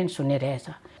एकदम डिफ्रेन्स हुने रहेछ।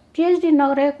 पिएचडी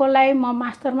नगरेकोलाई म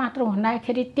मास्टर मात्र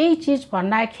भन्दाखेरि त्यही चिज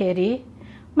भन्दाखेरि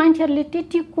मान्छेहरूले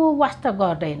त्यतिको वास्ता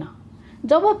गर्दैन।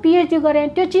 जब पिएचडी गरेँ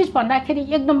त्यो चिज भन्दाखेरि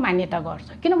एकदम मान्यता गर्छ,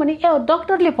 किनभने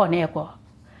डक्टरले भनेको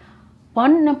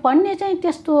भन्ने चाहिँ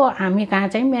त्यस्तो हामी कहाँ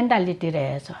चाहिँ मेन्टालिटी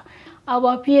रहेछ।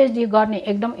 अब पिएचडी गर्ने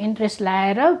एकदम इन्ट्रेस्ट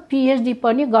लाएर पिएचडी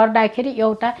पनि गर्दाखेरि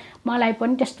एउटा मलाई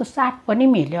पनि त्यस्तो साथ पनि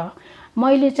मिल्यो।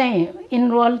 मैले चाहिँ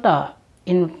इनरोल त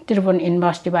त्रिभुवन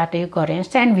युनिभर्सिटीबाटै गरेँ।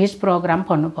 स्यान्डविच प्रोग्राम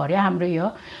भन्नु पऱ्यो हाम्रो यो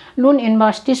लुन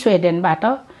युनिभर्सिटी स्विडेनबाट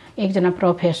एकजना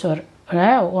प्रोफेसर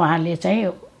र उहाँले चाहिँ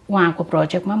उहाँको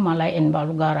प्रोजेक्टमा मलाई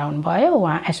इन्भल्भ गराउनु भयो।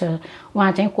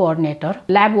 उहाँ चाहिँ कोअर्डिनेटर,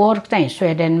 ल्याब वर्क चाहिँ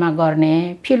स्विडेनमा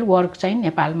गर्ने, फिल्ड वर्क चाहिँ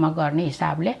नेपालमा गर्ने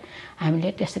हिसाबले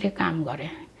हामीले त्यसरी काम गरेँ।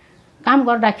 काम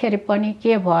गर्दाखेरि पनि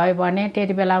के भयो भने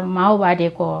त्यति बेला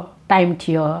माओवादीको टाइम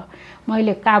थियो।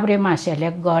 मैले काभ्रेमा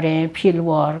सेलेक्ट गरेँ फिल्ड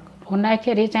वर्क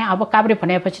हुँदाखेरि चाहिँ अब काभ्रे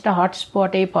भनेपछि त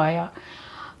हटस्पटै भयो।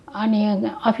 अनि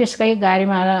अफिसकै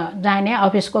गाडीमा जाने,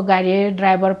 अफिसको गाडी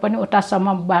ड्राइभर पनि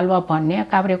उतासम्म बालुवा भन्ने,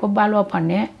 काभ्रेको बालुवा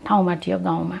भन्ने ठाउँमा थियो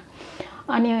गाउँमा।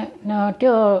 अनि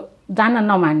त्यो जान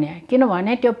नमान्ने,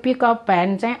 किनभने त्यो पिकअप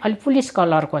भ्यान चाहिँ अलिक पुलिस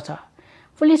कलरको छ।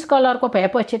 पुलिस कलरको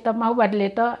भएपछि त माओवादीले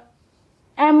त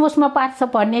एम्बुसमा पार्छ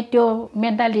भन्ने त्यो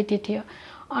मेन्टालिटी थियो।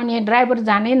 अनि ड्राइभर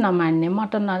जानै नमान्ने, म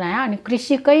त नजाएँ। अनि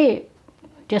कृषिकै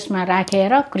त्यसमा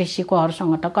राखेर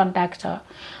कृषिकोहरूसँग त कन्ट्याक्ट छ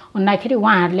भन्दाखेरि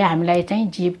उहाँहरूले हामीलाई चाहिँ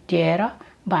जिप दिएर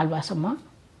बालुवासम्म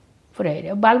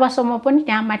पुर्याइदियो। बालुवासम्म पनि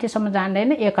त्यहाँ माथिसम्म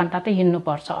जाँदैन, 1 घन्टा त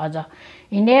हिँड्नुपर्छ। अझ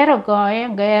हिँडेर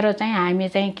गएर चाहिँ हामी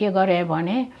चाहिँ के गरेँ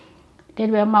भने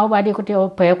त्यति बेला माओवादीको त्यो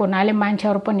भएको हुनाले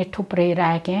मान्छेहरू पनि थुप्रै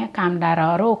राखेँ,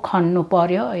 कामदारहरू खन्नु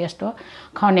पर्यो। यस्तो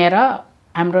खनेर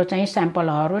हाम्रो चाहिँ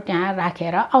स्याम्पलहरू त्यहाँ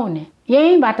राखेर आउने।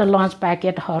 यहीँबाट लन्च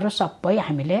प्याकेटहरू सबै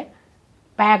हामीले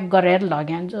प्याक गरेर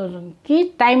लग्यौँ कि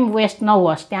टाइम वेस्ट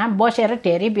नहोस्, त्यहाँ बसेर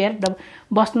धेरै बेर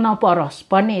बस्न नपरोस्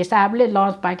भन्ने हिसाबले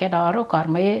लन्च प्याकेटहरू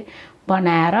घरमै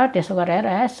बनाएर त्यसो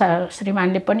गरेर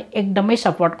श्रीमानले पनि एकदमै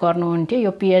सपोर्ट गर्नुहुन्थ्यो।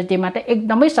 यो पिएचडीमा त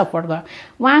एकदमै सपोर्ट गर्नु,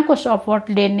 उहाँको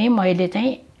सपोर्टले नै मैले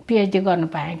चाहिँ पिएचडी गर्नु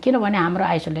पाएँ। किनभने हाम्रो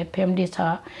आइसोलेट फ्यामिली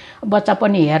छ, बच्चा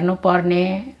पनि हेर्नुपर्ने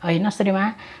होइन।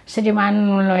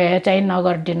 श्रीमानले चाहिँ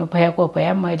नगरिदिनु भएको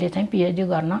भए मैले चाहिँ पिएचडी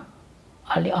गर्न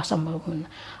अलि असम्भव हुन्न।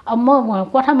 अब म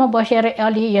कोठामा बसेर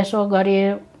अलि यसो गरी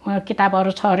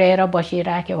किताबहरू छरेर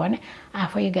बसिराख्यो भने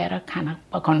आफै गएर खाना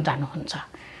पकाउन जानुहुन्छ,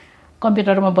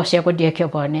 कम्प्युटरमा बसेको देख्यो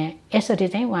भने यसरी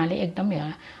चाहिँ उहाँले एकदम।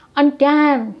 अनि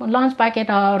त्यहाँ लन्च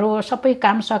प्याकेटहरू सबै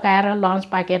काम सकाएर लन्च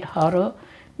प्याकेटहरू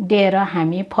दिएर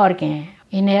हामी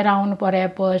फर्केँ। हिँडेर आउनु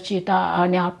परेपछि त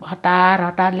अनि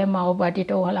हतारले माओवादी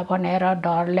त होला भनेर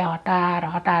डरले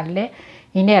हतारले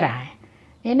हिँडेर आएँ।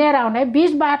 हिँडेर आउने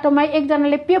बिच बाटोमा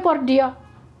एकजनाले पेपर दियो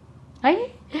है।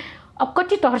 अब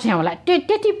कति तर्स्याँ होला,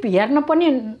 त्यति हेर्न पनि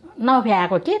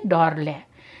नभ्याएको कि डरले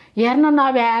हेर्न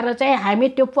नभ्याएर चाहिँ हामी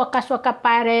त्यो पक्का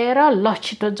पारेर ल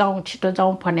छिटो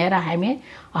जाउँ भनेर हामी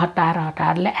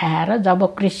हतारले आएर जब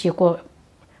कृषिको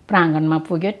प्राङ्गणमा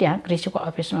पुग्यो, त्यहाँ कृषिको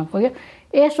अफिसमा पुग्यो,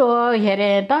 यसो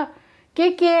हेरेँ त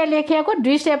के लेखेको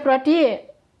 200 प्रति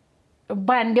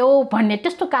बाँड्यौ भन्ने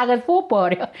त्यस्तो कागज पो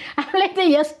पर्यो। आफूलाई त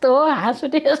यस्तो हाँस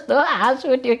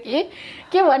उठ्यो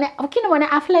के भने अब किनभने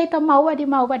आफूलाई त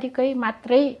माओवादीकै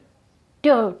मात्रै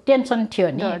त्यो टेन्सन थियो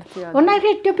नि।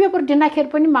 भन्दाखेरि त्यो पेपर दिँदाखेरि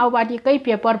पनि माओवादीकै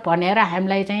पेपर भनेर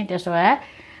हामीलाई चाहिँ त्यसो भए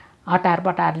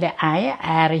हतारले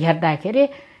आएर हेर्दाखेरि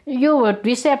यो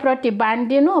 200 प्रति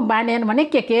बाँडेन भने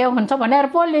के हुन्छ भनेर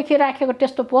पो लेखिराखेको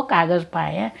त्यस्तो पो कागज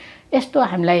पाएँ। यस्तो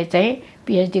हामीलाई चाहिँ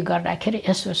पिएचडी गर्दाखेरि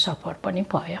यसो सपोर्ट पनि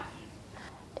भयो।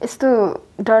 यस्तो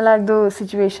डरलाग्दो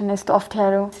सिचुएसन, यस्तो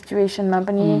अप्ठ्यारो सिचुएसनमा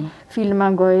पनि फिल्डमा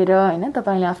गएर होइन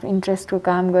तपाईँले आफ्नो इन्ट्रेस्टको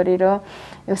काम गरेर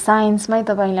यो साइन्समै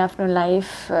तपाईँले आफ्नो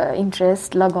लाइफ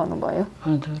इन्ट्रेस्ट लगाउनु भयो।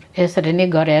 हजुर, यसरी नै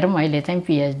गरेर मैले चाहिँ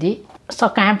पिएचडी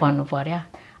सकाएँ भन्नु पर्यो।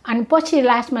 अनि पछि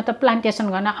लास्टमा त प्लान्टेसन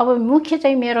गर्न। अब मुख्य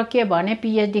चाहिँ मेरो के भने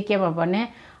पिएचडी केमा भने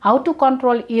how to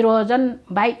control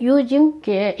erosion by using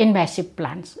invasive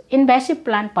plants. Invasive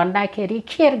plant भन्दाखेरि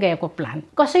खेर गएको प्लान्ट,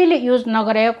 कसैले युज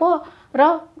नगरेको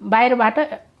र बाहिरबाट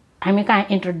हामी कहाँ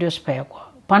इन्ट्रोड्युस भएको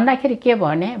भन्दाखेरि के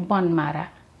भने बनमारा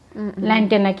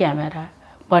ल्यान्टेना क्यामेरा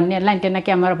भन्ने ल्यान्टेना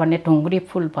क्यामेरा भन्ने ढुङ्ग्री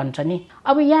फुल भन्छ नि।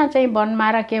 अब यहाँ चाहिँ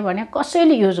बनमारा के भने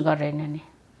कसैले युज गरेन नि।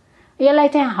 यसलाई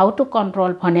चाहिँ हाउ टु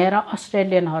कन्ट्रोल भनेर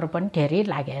अस्ट्रेलियनहरू पनि धेरै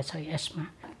लागेको छ यसमा।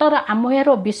 तर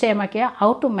मेरो विषयमा के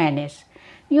हाउ टु म्यानेज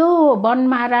यो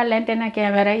बनमारा ल्यान्टेना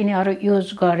क्यामेरा यिनीहरू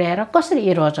युज गरेर कसरी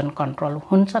इरोजन कन्ट्रोल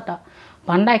हुन्छ त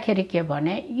भन्दाखेरि के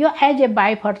भने यो as a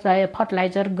bio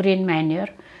fertilizer green manure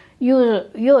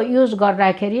यो युज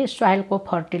गर्दाखेरि सोइलको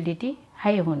फर्टिलिटी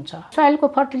हाई हुन्छ। सोइलको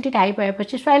फर्टिलिटी हाई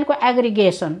भएपछि सोइलको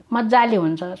एग्रिगेसन मजाले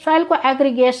हुन्छ। सोइलको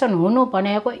एग्रिगेसन हुनु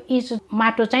भनेको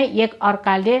माटो चाहिँ एक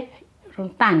अर्काले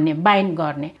तान्ने बाइन्ड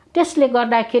गर्ने, त्यसले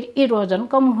गर्दाखेरि इरोजन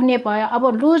कम हुने भयो। अब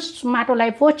लुज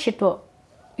माटोलाई पो छिटो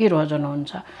इरोजन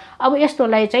हुन्छ। अब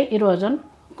यस्तोलाई चाहिँ इरोजन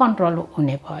कन्ट्रोल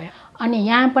हुने भयो। अनि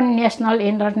यहाँ पनि नेसनल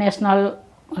इन्टरनेसनल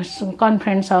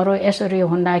कन्फरेन्सहरू यसरी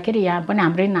हुँदाखेरि यहाँ पनि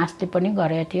हाम्रै नाचले पनि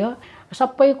गरेको थियो।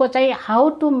 सबैको चाहिँ how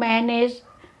to manage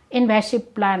invasive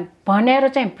plant भनेर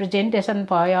चाहिँ प्रेजेन्टेसन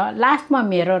भयो। लास्टमा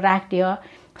मेरो राखिदियो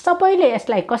सबैले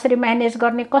यसलाई कसरी म्यानेज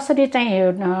गर्ने, कसरी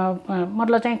चाहिँ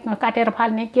मतलब चाहिँ काटेर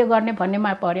फाल्ने, के गर्ने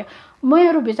भन्नेमा पर्यो।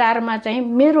 मेरो विचारमा चाहिँ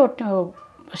मेरो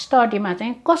स्टडीमा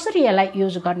चाहिँ कसरी यसलाई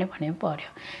युज गर्ने भन्ने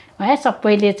पर्यो है।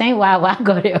 सबैले चाहिँ वाह वाह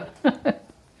गर्यो।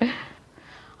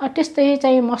 त्यस्तै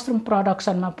चाहिँ मसरुम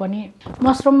प्रडक्सनमा पनि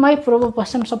मसरुममै पूर्व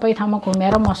पश्चिम सबै ठाउँमा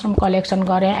घुमेर मसरुम कलेक्सन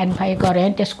गरेँ, एन्फाई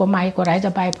गरेँ, त्यसको माइक्रोराइजा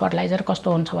बायो फर्टिलाइजर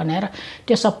कस्तो हुन्छ भनेर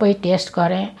त्यो सबै टेस्ट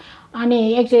गरेँ। अनि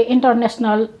एक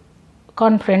इन्टरनेसनल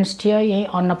कन्फरेन्स थियो यही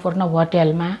अन्नपूर्ण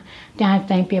होटेलमा, त्यहाँ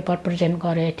चाहिँ पेपर प्रेजेन्ट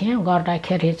गरेको थिएँ।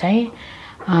 गर्दाखेरि चाहिँ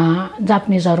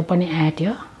जापानिजहरू पनि आएको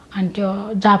थियो। अनि त्यो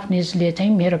जापानिजले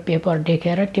चाहिँ मेरो पेपर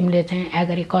देखेर तिमीले चाहिँ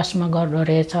एग्रिकल्चरमा गर्दो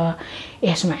रहेछ,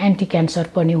 यसमा एन्टी क्यान्सर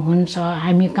पनि हुन्छ,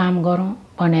 हामी काम गरौँ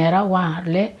भनेर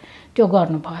उहाँहरूले त्यो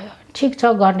गर्नुभयो। ठिक छ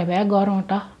गर्ने भए गरौँ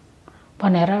त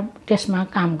भनेर त्यसमा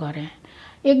काम गरेँ।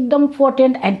 एकदम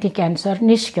पोटेन्ट एन्टी क्यान्सर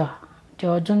निस्क्यो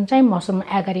त्यो जुन चाहिँ मसरुम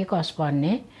एग्रिकल्चर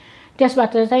भन्ने,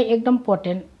 त्यसबाट चाहिँ एकदम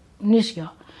पोटेन्ट निस्क्यो।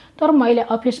 तर मैले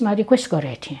अफिसमा रिक्वेस्ट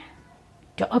गरेको थिएँ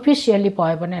त्यो अफिसियली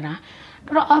भयो भनेर।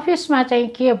 तर अफिसमा चाहिँ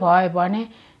के भयो भने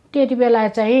त्यति बेला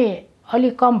चाहिँ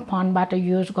अलिक कम फन्डबाट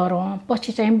युज गरौँ,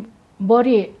 पछि चाहिँ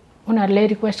बढी उनीहरूले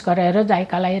रिक्वेस्ट गरेर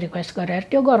जाइकालाई रिक्वेस्ट गरेर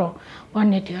त्यो गरौँ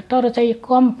भन्ने थियो। तर चाहिँ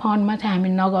कम फन्डमा चाहिँ हामी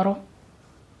नगरौँ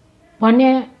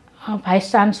भन्ने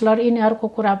भाइस चान्सलर यिनीहरूको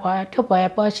कुरा भयो। त्यो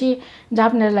भएपछि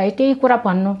जापानिजलाई त्यही कुरा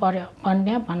भन्नु पर्यो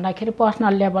भन्दाखेरि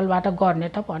पर्सनल लेभलबाट गर्ने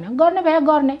त भन्यो। गर्ने भए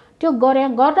गर्ने, त्यो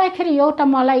गरेँ। गर्दाखेरि एउटा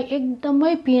मलाई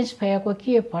एकदमै पिँच भएको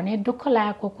के भने दुःख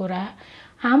लागेको कुरा,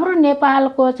 हाम्रो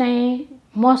नेपालको चाहिँ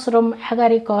मसरुम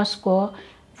एग्रिकल्चरको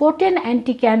पोटेन्ट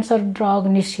एन्टी क्यान्सर ड्रग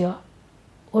निस्क्यो,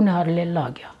 उनीहरूले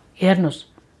लग्यो। हेर्नुहोस्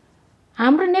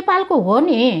हाम्रो नेपालको हो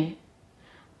नि,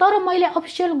 तर मैले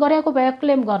अफिसियल गरेको भए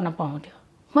क्लेम गर्न पाउँथ्यो।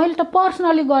 मैले त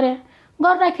पर्सनली गरेँ,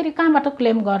 गर्दाखेरि कहाँबाट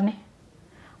क्लेम गर्ने।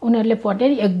 उनीहरूले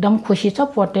पोटेन्ट एकदम खुसी छ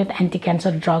पोटेन्ट एन्टी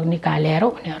क्यान्सर ड्रग निकालेर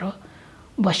उनीहरू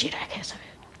बसिराखेको छ।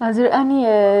 हजुर, अनि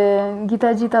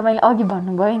गीताजी तपाईँले अघि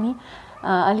भन्नुभयो नि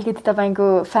अलिकति तपाईँको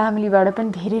फ्यामिलीबाट पनि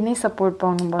धेरै नै सपोर्ट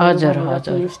पाउनुभयो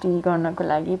पिएचडी गर्नको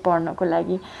लागि, पढ्नको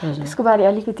लागि, त्यसको बारे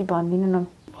अलिकति भनिदिनु न।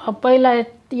 पहिला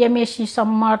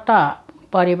एमएससीसम्म त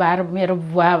परिवार मेरो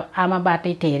बुवा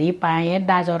आमाबाटै धेरै पाएँ,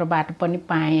 दाजुहरूबाट पनि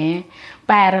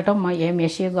पाएर त म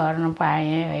एमएससी गर्न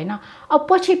पाएँ होइन। अब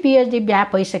पछि पिएचडी बिहा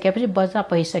भइसकेपछि बच्चा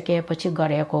भइसकेपछि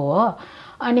गरेको हो।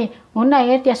 अनि हुन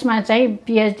त्यसमा चाहिँ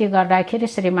पिएचडी गर्दाखेरि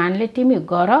श्रीमानले तिमी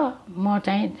गर म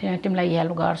चाहिँ तिमीलाई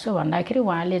हेल्प गर्छु भन्दाखेरि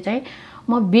उहाँले चाहिँ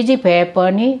म बिजी भए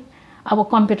पनि अब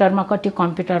कम्प्युटरमा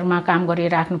कम्प्युटरमा काम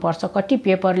गरिराख्नुपर्छ, कति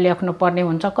पेपर लेख्नुपर्ने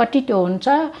हुन्छ, कति त्यो हुन्छ।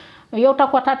 एउटा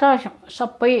कथा त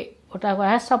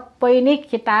सबै नै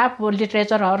किताब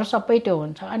लिटरेचरहरू सबै त्यो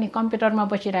हुन्छ। अनि कम्प्युटरमा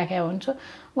बसिराखेको हुन्छु,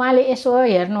 उहाँले यसो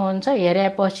हेर्नुहुन्छ।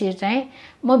 हेरेपछि चाहिँ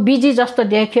म बिजी जस्तो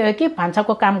देख्यो कि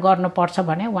भान्साको काम गर्नुपर्छ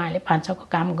भने उहाँले भान्साको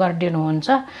काम गरिदिनुहुन्छ।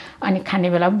 अनि खाने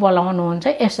बेला पनि बोलाउनुहुन्छ।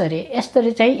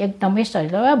 यसरी चाहिँ एकदमै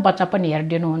सजिलो, बच्चा पनि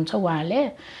हेरिदिनुहुन्छ उहाँले।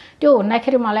 त्यो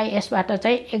हुँदाखेरि मलाई यसबाट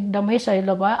चाहिँ एकदमै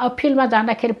सजिलो भयो। अब फिल्डमा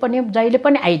जाँदाखेरि पनि जहिले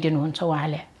पनि आइदिनुहुन्छ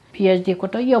उहाँले। पिएचडीको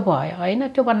त यो भयो होइन।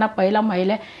 त्योभन्दा पहिला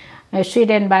मैले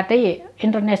स्विडेनबाटै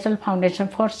इन्टरनेसनल फाउन्डेसन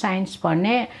फर साइन्स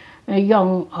भन्ने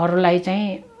यङहरूलाई चाहिँ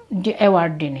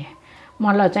एवार्ड दिने,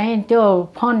 मलाई चाहिँ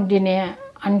त्यो फन्ड दिने।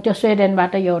 अनि त्यो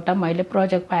स्विडेनबाट एउटा मैले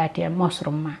प्रोजेक्ट पाएको थिएँ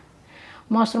मसरुममा।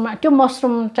 त्यो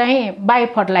मसरुम चाहिँ बायो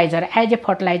फर्टिलाइजर एज ए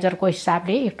फर्टिलाइजरको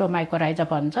हिसाबले इक्टोमाइकोराइजा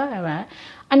भन्छ।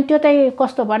 अनि त्यो चाहिँ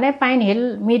कस्तो भने पाइन हिल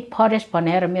मिड फरेस्ट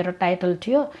भनेर मेरो टाइटल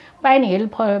थियो। पाइन हिल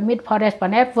मिड फरेस्ट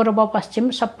भनेर पूर्व पश्चिम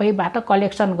सबैबाट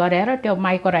कलेक्सन गरेर त्यो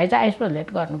माइकोराइजा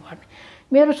आइसोलेट गर्नुपर्ने।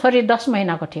 मेरो छोरी 10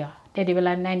 महिनाको थियो त्यति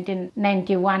बेला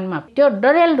 1991 त्यो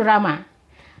डडेलधुरामा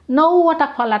 9वटा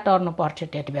खोला तर्नु पर्थ्यो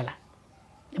त्यति बेला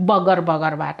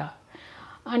बगरबाट।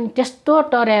 अनि त्यस्तो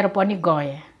तरेर पनि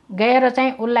गएर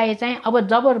चाहिँ उसलाई चाहिँ अब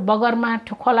जब बगरमा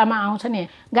खोलामा आउँछ नि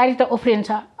गाडी त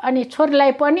उफ्रिन्छ, अनि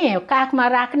छोरीलाई पनि काखमा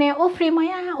राख्ने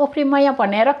उफ्रिमया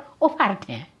भनेर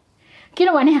उफार्थे।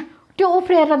 किनभने त्यो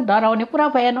उफ्रिएर डराउने कुरा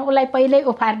भएन, उसलाई पहिल्यै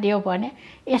उफारिदियो भने।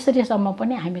 यसरीसम्म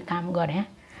पनि हामी काम गऱ्यौँ।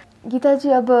 गीताजी,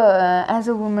 अब एज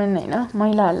अ वुमन होइन,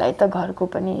 महिलाहरूलाई त घरको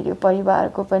पनि हेऱ्यो,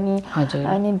 परिवारको पनि,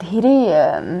 अनि धेरै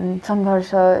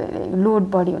सङ्घर्ष लोड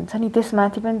बढी हुन्छ नि।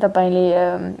 त्यसमाथि पनि तपाईँले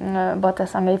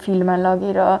बच्चासँगै फिल्डमा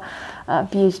लगेर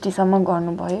पिएचडीसम्म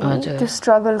गर्नुभयो। त्यो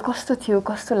स्ट्रगल कस्तो थियो,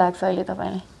 कस्तो लाग्छ अहिले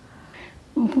तपाईँलाई?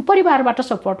 परिवारबाट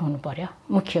सपोर्ट हुनु पर्यो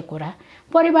मुख्य कुरा।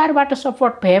 परिवारबाट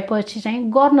सपोर्ट भएपछि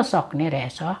चाहिँ गर्न सक्ने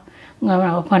रहेछ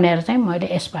भनेर चाहिँ मैले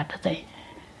यसबाट चाहिँ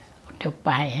त्यो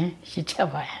पाएँ, शिक्षा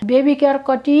भएँ। बेबी केयर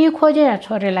कति खोजेँ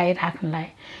छोरीलाई राख्नलाई।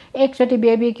 एकचोटि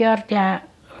बेबी केयर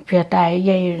त्यहाँ भेटाएँ,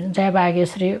 यही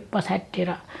जयबागेश्वरी पछाडितिर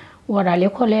वडाले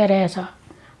खोले रहेछ।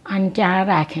 अनि त्यहाँ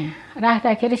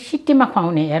राख्दाखेरि सिटीमा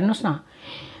खुवाउने, हेर्नुहोस् न,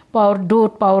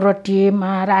 दुध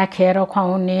पाउरोटीमा राखेर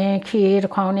खुवाउने, खिर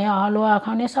खुवाउने, हलुवा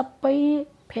खुवाउने, सबै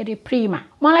फेरि फ्रीमा।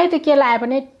 मलाई त के लाग्यो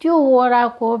भने त्यो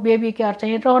वडाको बेबी केयर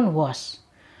चाहिँ रहनुहोस्,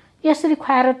 यसरी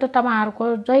खुवाएर त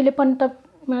तपाईँहरूको जहिले पनि त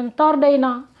तर्दैन,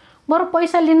 बरु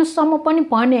पैसा लिनुसम्म पनि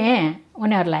भने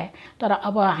उनीहरूलाई। तर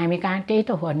अब हामी कहाँ त्यही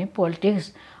त हो नि, पोलिटिक्स,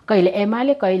 कहिले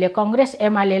एमाले कहिले कङ्ग्रेस।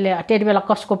 एमाले त्यति बेला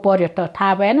कसको पर्यो त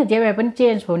थाहा भएन, जे भए पनि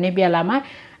चेन्ज हुने बेलामा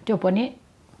त्यो पनि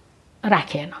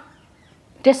राखेन।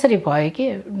 त्यसरी भयो कि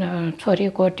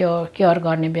छोरीको त्यो केयर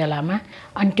गर्ने बेलामा।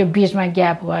 अनि त्यो बिचमा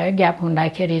ग्याप भयो। ग्याप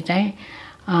हुँदाखेरि चाहिँ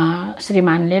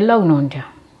श्रीमानले लग्नुहुन्थ्यो,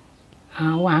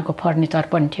 उहाँको फर्निचर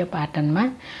पनि थियो पाटनमा।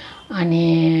 अनि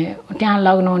त्यहाँ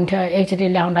लग्नुहुन्थ्यो। एकचोटि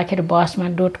ल्याउँदाखेरि बसमा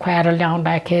दुध खुवाएर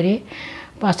ल्याउँदाखेरि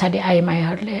पछाडि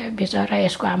आइमाईहरूले बिचरा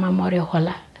यसको आमा मऱ्यो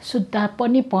होला, सुत्दा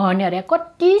पनि पनि अरे।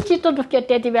 कति चित्त दुख्यो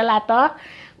त्यति बेला त,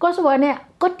 कसो भने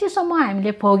कतिसम्म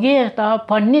हामीले भोग्यौँ त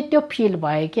भन्ने त्यो फिल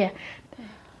भयो क्या।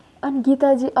 अनि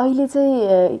गीताजी, अहिले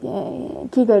चाहिँ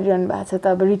के गरिरहनु भएको छ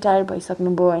त? अब रिटायर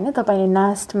भइसक्नुभयो होइन, तपाईँले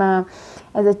नास्टमा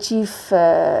as a chief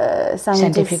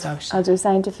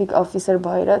scientific officer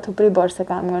भएर थुप्रै वर्ष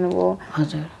काम गर्नुभयो।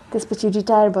 हजुर। त्यसपछि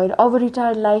रिटायर भएर अब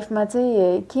रिटायर लाइफमा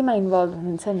चाहिँ केमा इन्भल्भ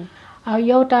हुनुहुन्छ नि?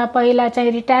 एउटा पहिला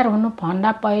चाहिँ रिटायर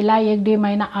हुनुभन्दा पहिला 1-2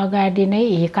 महिना अगाडि नै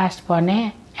हिकास भने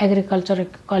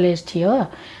एग्रिकल्चर कलेज थियो,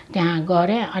 त्यहाँ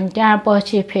गरेँ। अनि त्यहाँ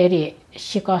पछि फेरि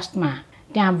सिकस्टमा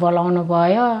त्यहाँ बोलाउनु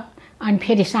भयो। अनि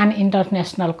फेरि सान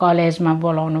इन्टरनेसनल कलेजमा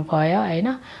बोलाउनु भयो होइन।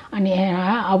 अनि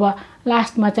अब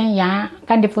लास्टमा चाहिँ यहाँ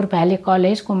कान्तिपुर भ्याली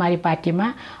कलेज कुमारीपाटीमा।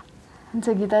 हुन्छ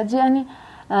गीताजी। अनि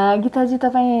गीताजी,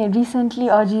 तपाईँ रिसेन्टली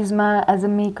अजिजमा एज अ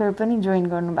मेकर पनि जोइन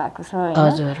गर्नुभएको छ होइन?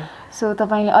 हजुर। सो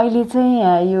तपाईँले अहिले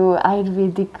चाहिँ यो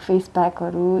आयुर्वेदिक फेस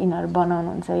प्याकहरू यिनीहरू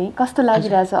बनाउनुहुन्छ है, कस्तो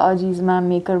लागिरहेछ अजिजमा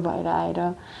मेकर भएर आएर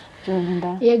जोइन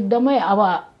हुँदा? एकदमै। अब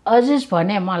अजिज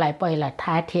भने मलाई पहिला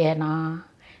थाहा थिएन।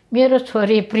 मेरो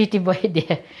छोरी प्रीति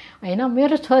वैद्य होइन,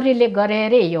 मेरो छोरीले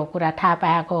गरेरै यो कुरा थाहा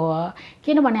पाएको हो।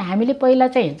 किनभने हामीले पहिला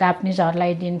चाहिँ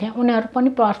जापानिजहरूलाई दिन्थ्यौँ, उनीहरू पनि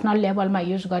पर्सनल लेभलमा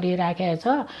युज गरिराखेको छ।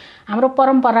 हाम्रो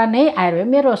परम्परा नै आयुर्वेद।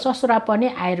 मेरो ससुरा पनि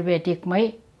आयुर्वेदिकमै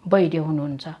वैद्य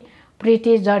हुनुहुन्छ।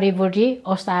 प्रीति जडीबुटी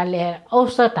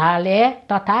औषधालय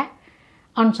तथा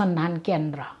अनुसन्धान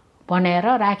केन्द्र भनेर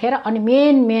राखेर, अनि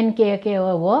मेन के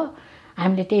हो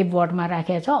हामीले त्यही बोर्डमा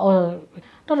राखेको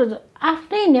छ। तर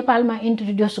आफ्नै नेपालमा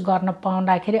इन्ट्रोड्युस गर्न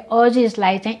पाउँदाखेरि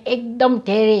अजिजलाई चाहिँ एकदम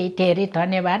धेरै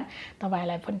धन्यवाद।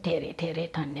 तपाईँलाई पनि धेरै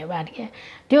धन्यवाद क्या।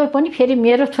 त्यो पनि फेरि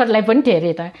मेरो छोरीलाई पनि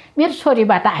धेरै मेरो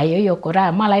छोरीबाट आयो यो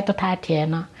कुरा, मलाई त थाहा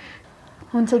थिएन।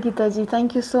 हुन्छ गीताजी,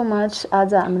 थ्याङ्क यू सो मच।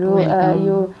 आज हाम्रो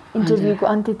यो इन्टरभ्यूको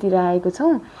अन्त्यतिर आएको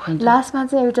छौँ। लास्टमा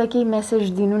चाहिँ एउटा केही मेसेज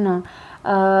दिनु न,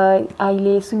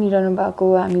 अहिले सुनिरहनु भएको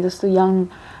हामी जस्तो यङ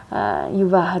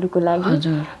युवाहरूको लागि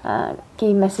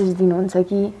केही मेसेज दिनुहुन्छ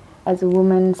कि as a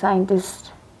woman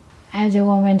scientist? As a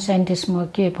woman scientist म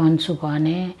के भन्छु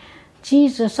भने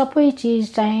सबै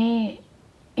चिज चाहिँ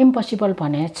इम्पोसिबल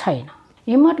भने छैन।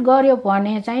 हिम्मत गर्यो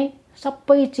भने चाहिँ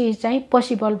सबै चिज चाहिँ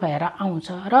पोसिबल भएर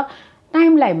आउँछ। र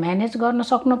टाइमलाई म्यानेज गर्न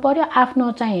सक्नु पर्यो,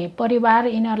 आफ्नो चाहिँ परिवार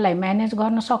यिनीहरूलाई म्यानेज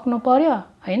गर्न सक्नु पर्यो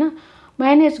होइन।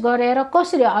 म्यानेज गरेर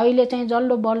कसरी अहिले चाहिँ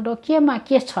जल्दो बल्दो केमा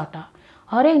के छ त,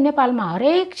 हरेक नेपालमा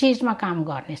हरेक चिजमा काम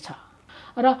गर्ने छ।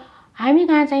 र हामी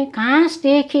कहाँ चाहिँ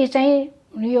घाँसदेखि चाहिँ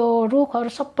यो रुखहरू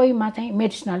सबैमा चाहिँ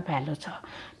मेडिसिनल भ्यालु छ।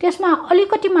 त्यसमा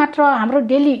अलिकति मात्र हाम्रो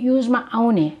डेली युजमा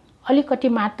आउने अलिकति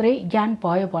मात्रै ज्ञान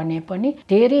भयो भने पनि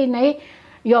धेरै नै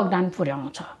योगदान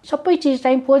पुर्याउँछ। सबै चिज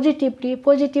चाहिँ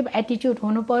पोजिटिभ एटिट्युड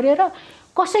हुनु पर्यो र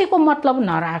कसैको मतलब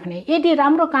नराख्ने। यदि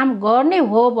राम्रो काम गर्ने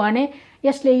हो भने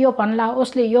यसले यो भन्ला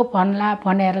उसले यो भन्ला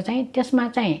भनेर चाहिँ त्यसमा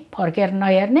चाहिँ फर्केर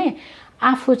नहेर्ने,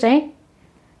 आफू चाहिँ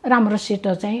राम्रोसित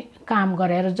चाहिँ काम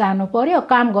गरेर जानु पर्यो।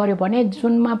 काम गर्यो भने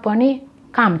जुनमा पनि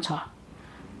काम छ,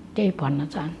 त्यही भन्न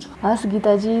चाहन्छु। हस्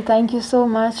गीताजी, थ्याङ्क यू सो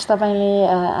मच। तपाईँले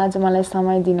आज मलाई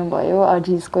समय दिनुभयो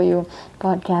अजिजको यो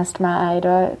पडकास्टमा आएर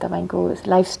तपाईँको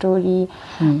लाइफ स्टोरी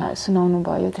सुनाउनु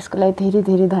भयो, त्यसको लागि धेरै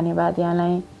धेरै धन्यवाद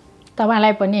यहाँलाई।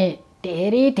 तपाईँलाई पनि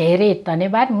धेरै धेरै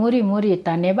धन्यवाद, मुरी मुरी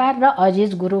धन्यवाद, र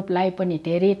अजिज ग्रुपलाई पनि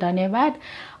धेरै धन्यवाद।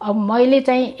 अब मैले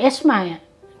चाहिँ यसमा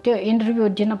त्यो इन्टरभ्यू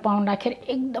दिन पाउँदाखेरि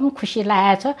एकदम खुसी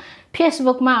लागेको छ।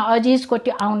 फेसबुकमा अजिजको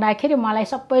त्यो आउँदाखेरि मलाई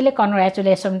सबैले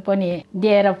कङ्ग्रेचुलेसन पनि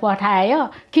दिएर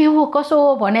पठायो, के हो कसो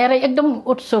हो भनेर एकदम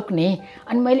उत्सुक नि।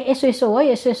 अनि मैले यसो यसो हो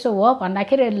यसो यसो हो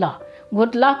भन्दाखेरि ल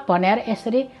गुड लक भनेर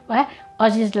यसरी भयो।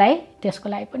 अजिजलाई त्यसको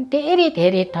लागि पनि धेरै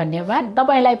धेरै धन्यवाद।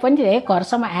 तपाईँलाई पनि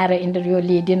घरसम्म आएर इन्टरभ्यू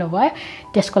लिइदिनु भयो,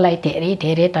 त्यसको लागि धेरै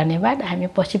धेरै धन्यवाद। हामी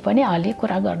पछि पनि अलि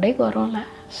कुरा गर्दै गरौँला,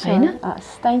 हैन?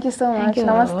 Thank you so much.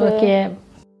 नमस्ते। Okay.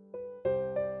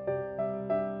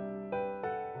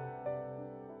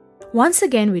 Once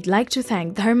again, we'd like to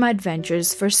thank Dharma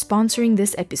Adventures for sponsoring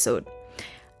this episode.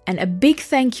 And a big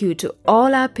thank you to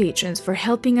all our patrons for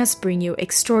helping us bring you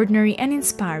extraordinary and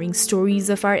inspiring stories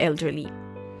of our elderly.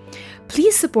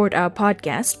 Please support our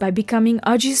podcast by becoming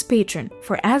Aji's patron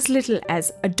for as little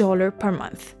as $1 per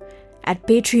month at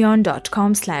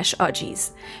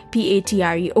patreon.com/Ajis,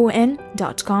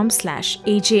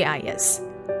 patreon.com/AJIS.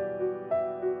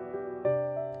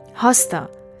 हस्त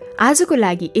आजको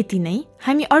लागि यति नै।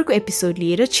 हामी अर्को episode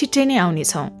लिएर छिट्टै नै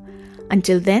आउनेछौँ।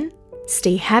 Until then,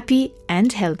 stay happy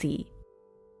and healthy.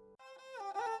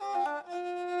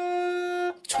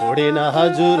 छोडेन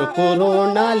हजुर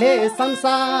कोरोनाले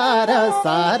संसार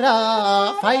सारा,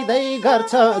 फाइदै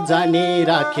गर्छ जानी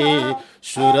राखे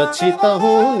सुरक्षित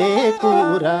हुने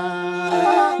कुरा।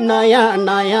 नयाँ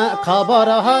नयाँ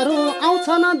खबरहरू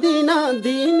आउँछन् दिन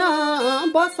दिन,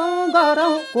 बसौँ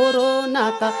गरौँ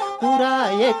कोरोनाका कुरा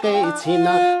एकैछिन,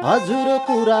 हजुर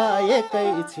कुरा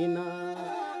एकैछिन।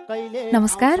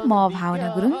 नमस्कार, म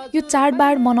भावना गुरुङ। यो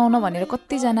चाडबाड मनाउन भनेर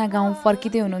कतिजना गाउँ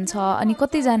फर्किँदै हुनुहुन्छ, अनि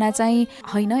कतिजना चाहिँ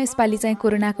होइन यसपालि चाहिँ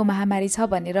कोरोनाको महामारी छ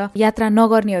भनेर यात्रा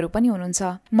नगर्नेहरू पनि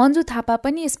हुनुहुन्छ। मन्जु थापा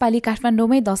पनि यसपालि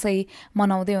काठमाडौँमै दसैँ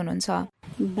मनाउँदै हुनुहुन्छ।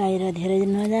 बाहिर धेरै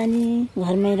नजाने,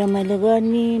 घरमै रमाइलो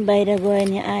गर्ने, बाहिर गयो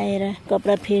भने आएर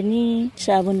कपडा फेर्ने,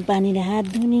 साबुन पानीले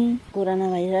हात धुने, कोरोना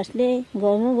भाइरसले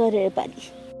गर्नु गर्यो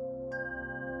योपालि।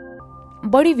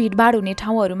 बढी भिडभाड हुने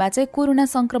ठाउँहरूमा चाहिँ कोरोना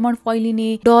संक्रमण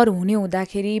फैलिने डर हुने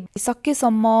हुँदाखेरि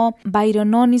सकेसम्म बाहिर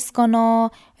ननिस्कन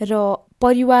र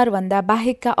परिवारभन्दा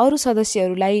बाहेकका अरू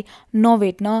सदस्यहरूलाई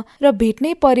नभेट्न, र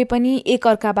भेट्नै परे पनि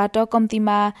एकअर्काबाट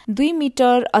कम्तीमा 2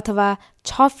 मिटर अथवा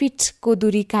 6 फिटको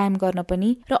दूरी कायम गर्न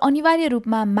पनि, र अनिवार्य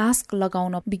रूपमा मास्क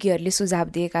लगाउन विज्ञहरूले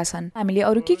सुझाव दिएका छन्। हामीले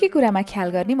अरू के कुरामा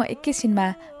ख्याल गर्ने म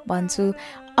एकैछिनमा भन्छु।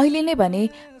 अहिले नै भने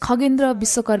खगेन्द्र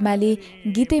विश्वकर्माले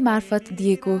गीतै मार्फत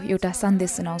दिएको एउटा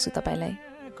सन्देश सुनाउँछु तपाईँलाई।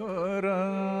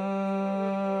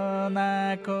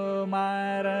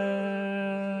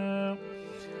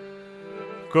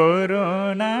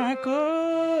 कोरोनाको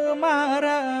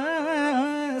मारा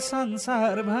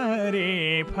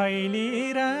संसारभरि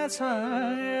फैलिरहेछ,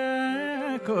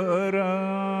 कोरोनाको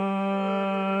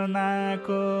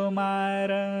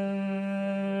मारा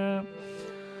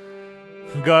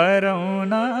गरौँ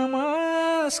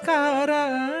नमस्कार,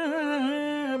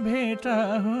 भेट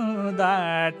हुँदा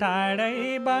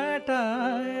टाढैबाट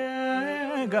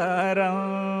गरौँ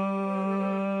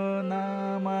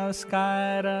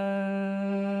नमस्कार,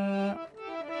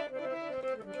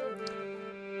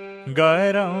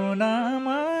 गरौँ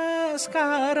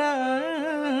नमस्कार,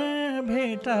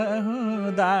 भेट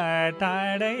हुँदा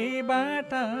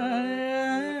टाढैबाट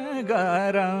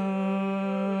गरौँ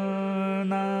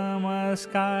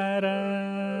नमस्कार।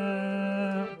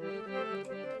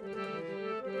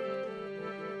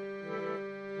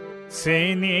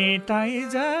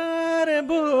 सेनिटाइजर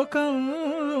बोकौँ,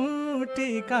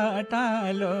 टिका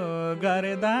टालो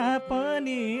गर्दा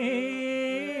पनि,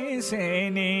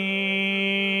 सेनिटाइजर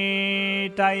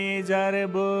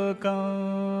बोकौँ,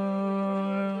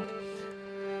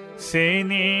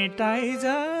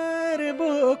 सेनिटाइजर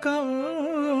बोकौँ,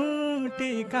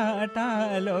 टिका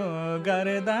टालो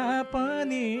गर्दा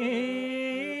पनि,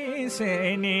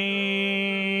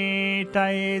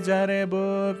 सेनिटाइजर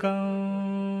बोकौँ।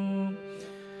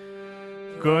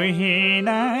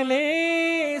 कोहिनाले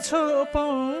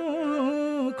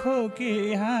छोपौँ,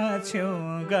 खोकी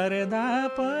हाँछौँ गर्दा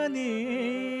पनि,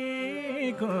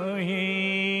 कोहिनाले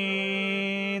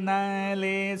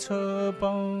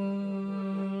छोपौँ,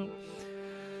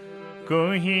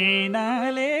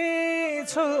 कुहिनाले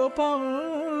छोपौँ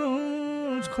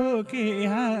खोकी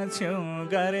हाँस्यौँ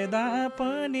गर्दा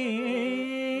पनि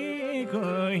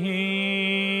कुहिनाले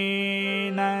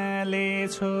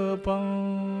छोपौँ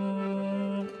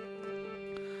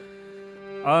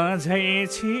अझै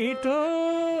छिटो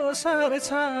सर्छ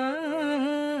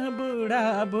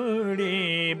बुढाबुढी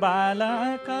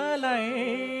बालकलाई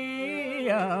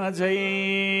अझै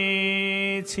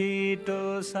छिटो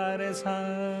सर्छ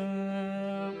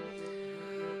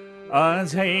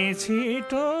अझै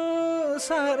छिटो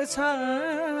सर्छ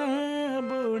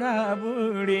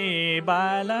बुढाबुढी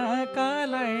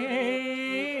बालकलाई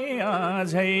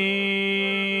अझै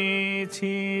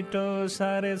छिटो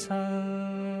सर्छ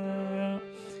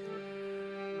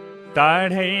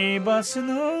टाढै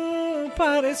बस्नु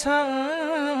पर्छ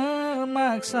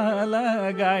मास्क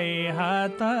लगाई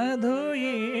हात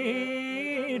धोई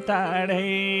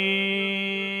टाढै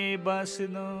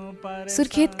बस्नु पर्छ।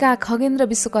 सुर्खेतका खगेन्द्र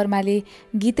विश्वकर्माले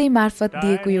गीतै मार्फत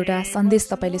दिएको एउटा सन्देश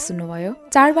तपाईँले सुन्नुभयो।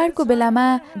 चाडबाडको बेलामा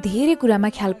धेरै कुरामा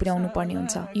ख्याल पुर्याउनु पर्ने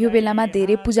हुन्छ। यो बेलामा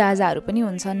धेरै पूजाआजाहरू पनि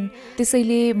हुन्छन्।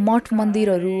 त्यसैले मठ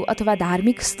मन्दिरहरू अथवा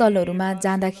धार्मिक स्थलहरूमा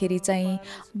जाँदाखेरि चाहिँ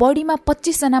बढीमा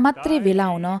 25 जना मात्रै भेला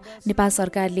हुन नेपाल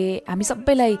सरकारले हामी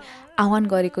सबैलाई आह्वान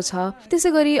गरेको छ। त्यसै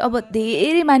गरी अब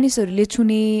धेरै मानिसहरूले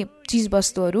छुने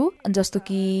चिजवस्तुहरू जस्तो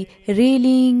कि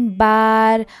रेलिङ,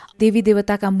 बार, देवी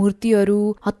देवताका मूर्तिहरू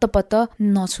हत्तपत्त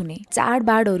नछुने।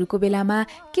 चाडबाडहरूको बेलामा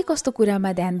के कस्तो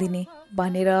कुरामा ध्यान दिने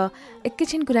भनेर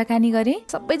एकैछिन कुराकानी गरे।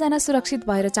 सबैजना सुरक्षित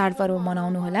भएर चाडपर्व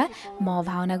मनाउनु होला। म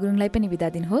भावना गुरुङलाई पनि बिदा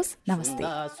दिनुहोस्। नमस्ते।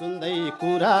 सुन्दै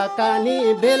कुराकानी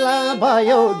बेला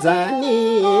भयो जानी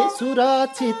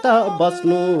सुरक्षित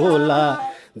बस्नु होला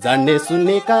जान्ने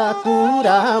सुन्नेका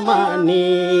कुरा मानी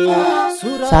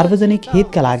सार्वजनिक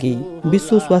हितका लागि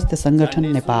विश्व स्वास्थ्य संगठन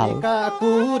नेपाल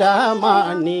कुरा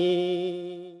मानी।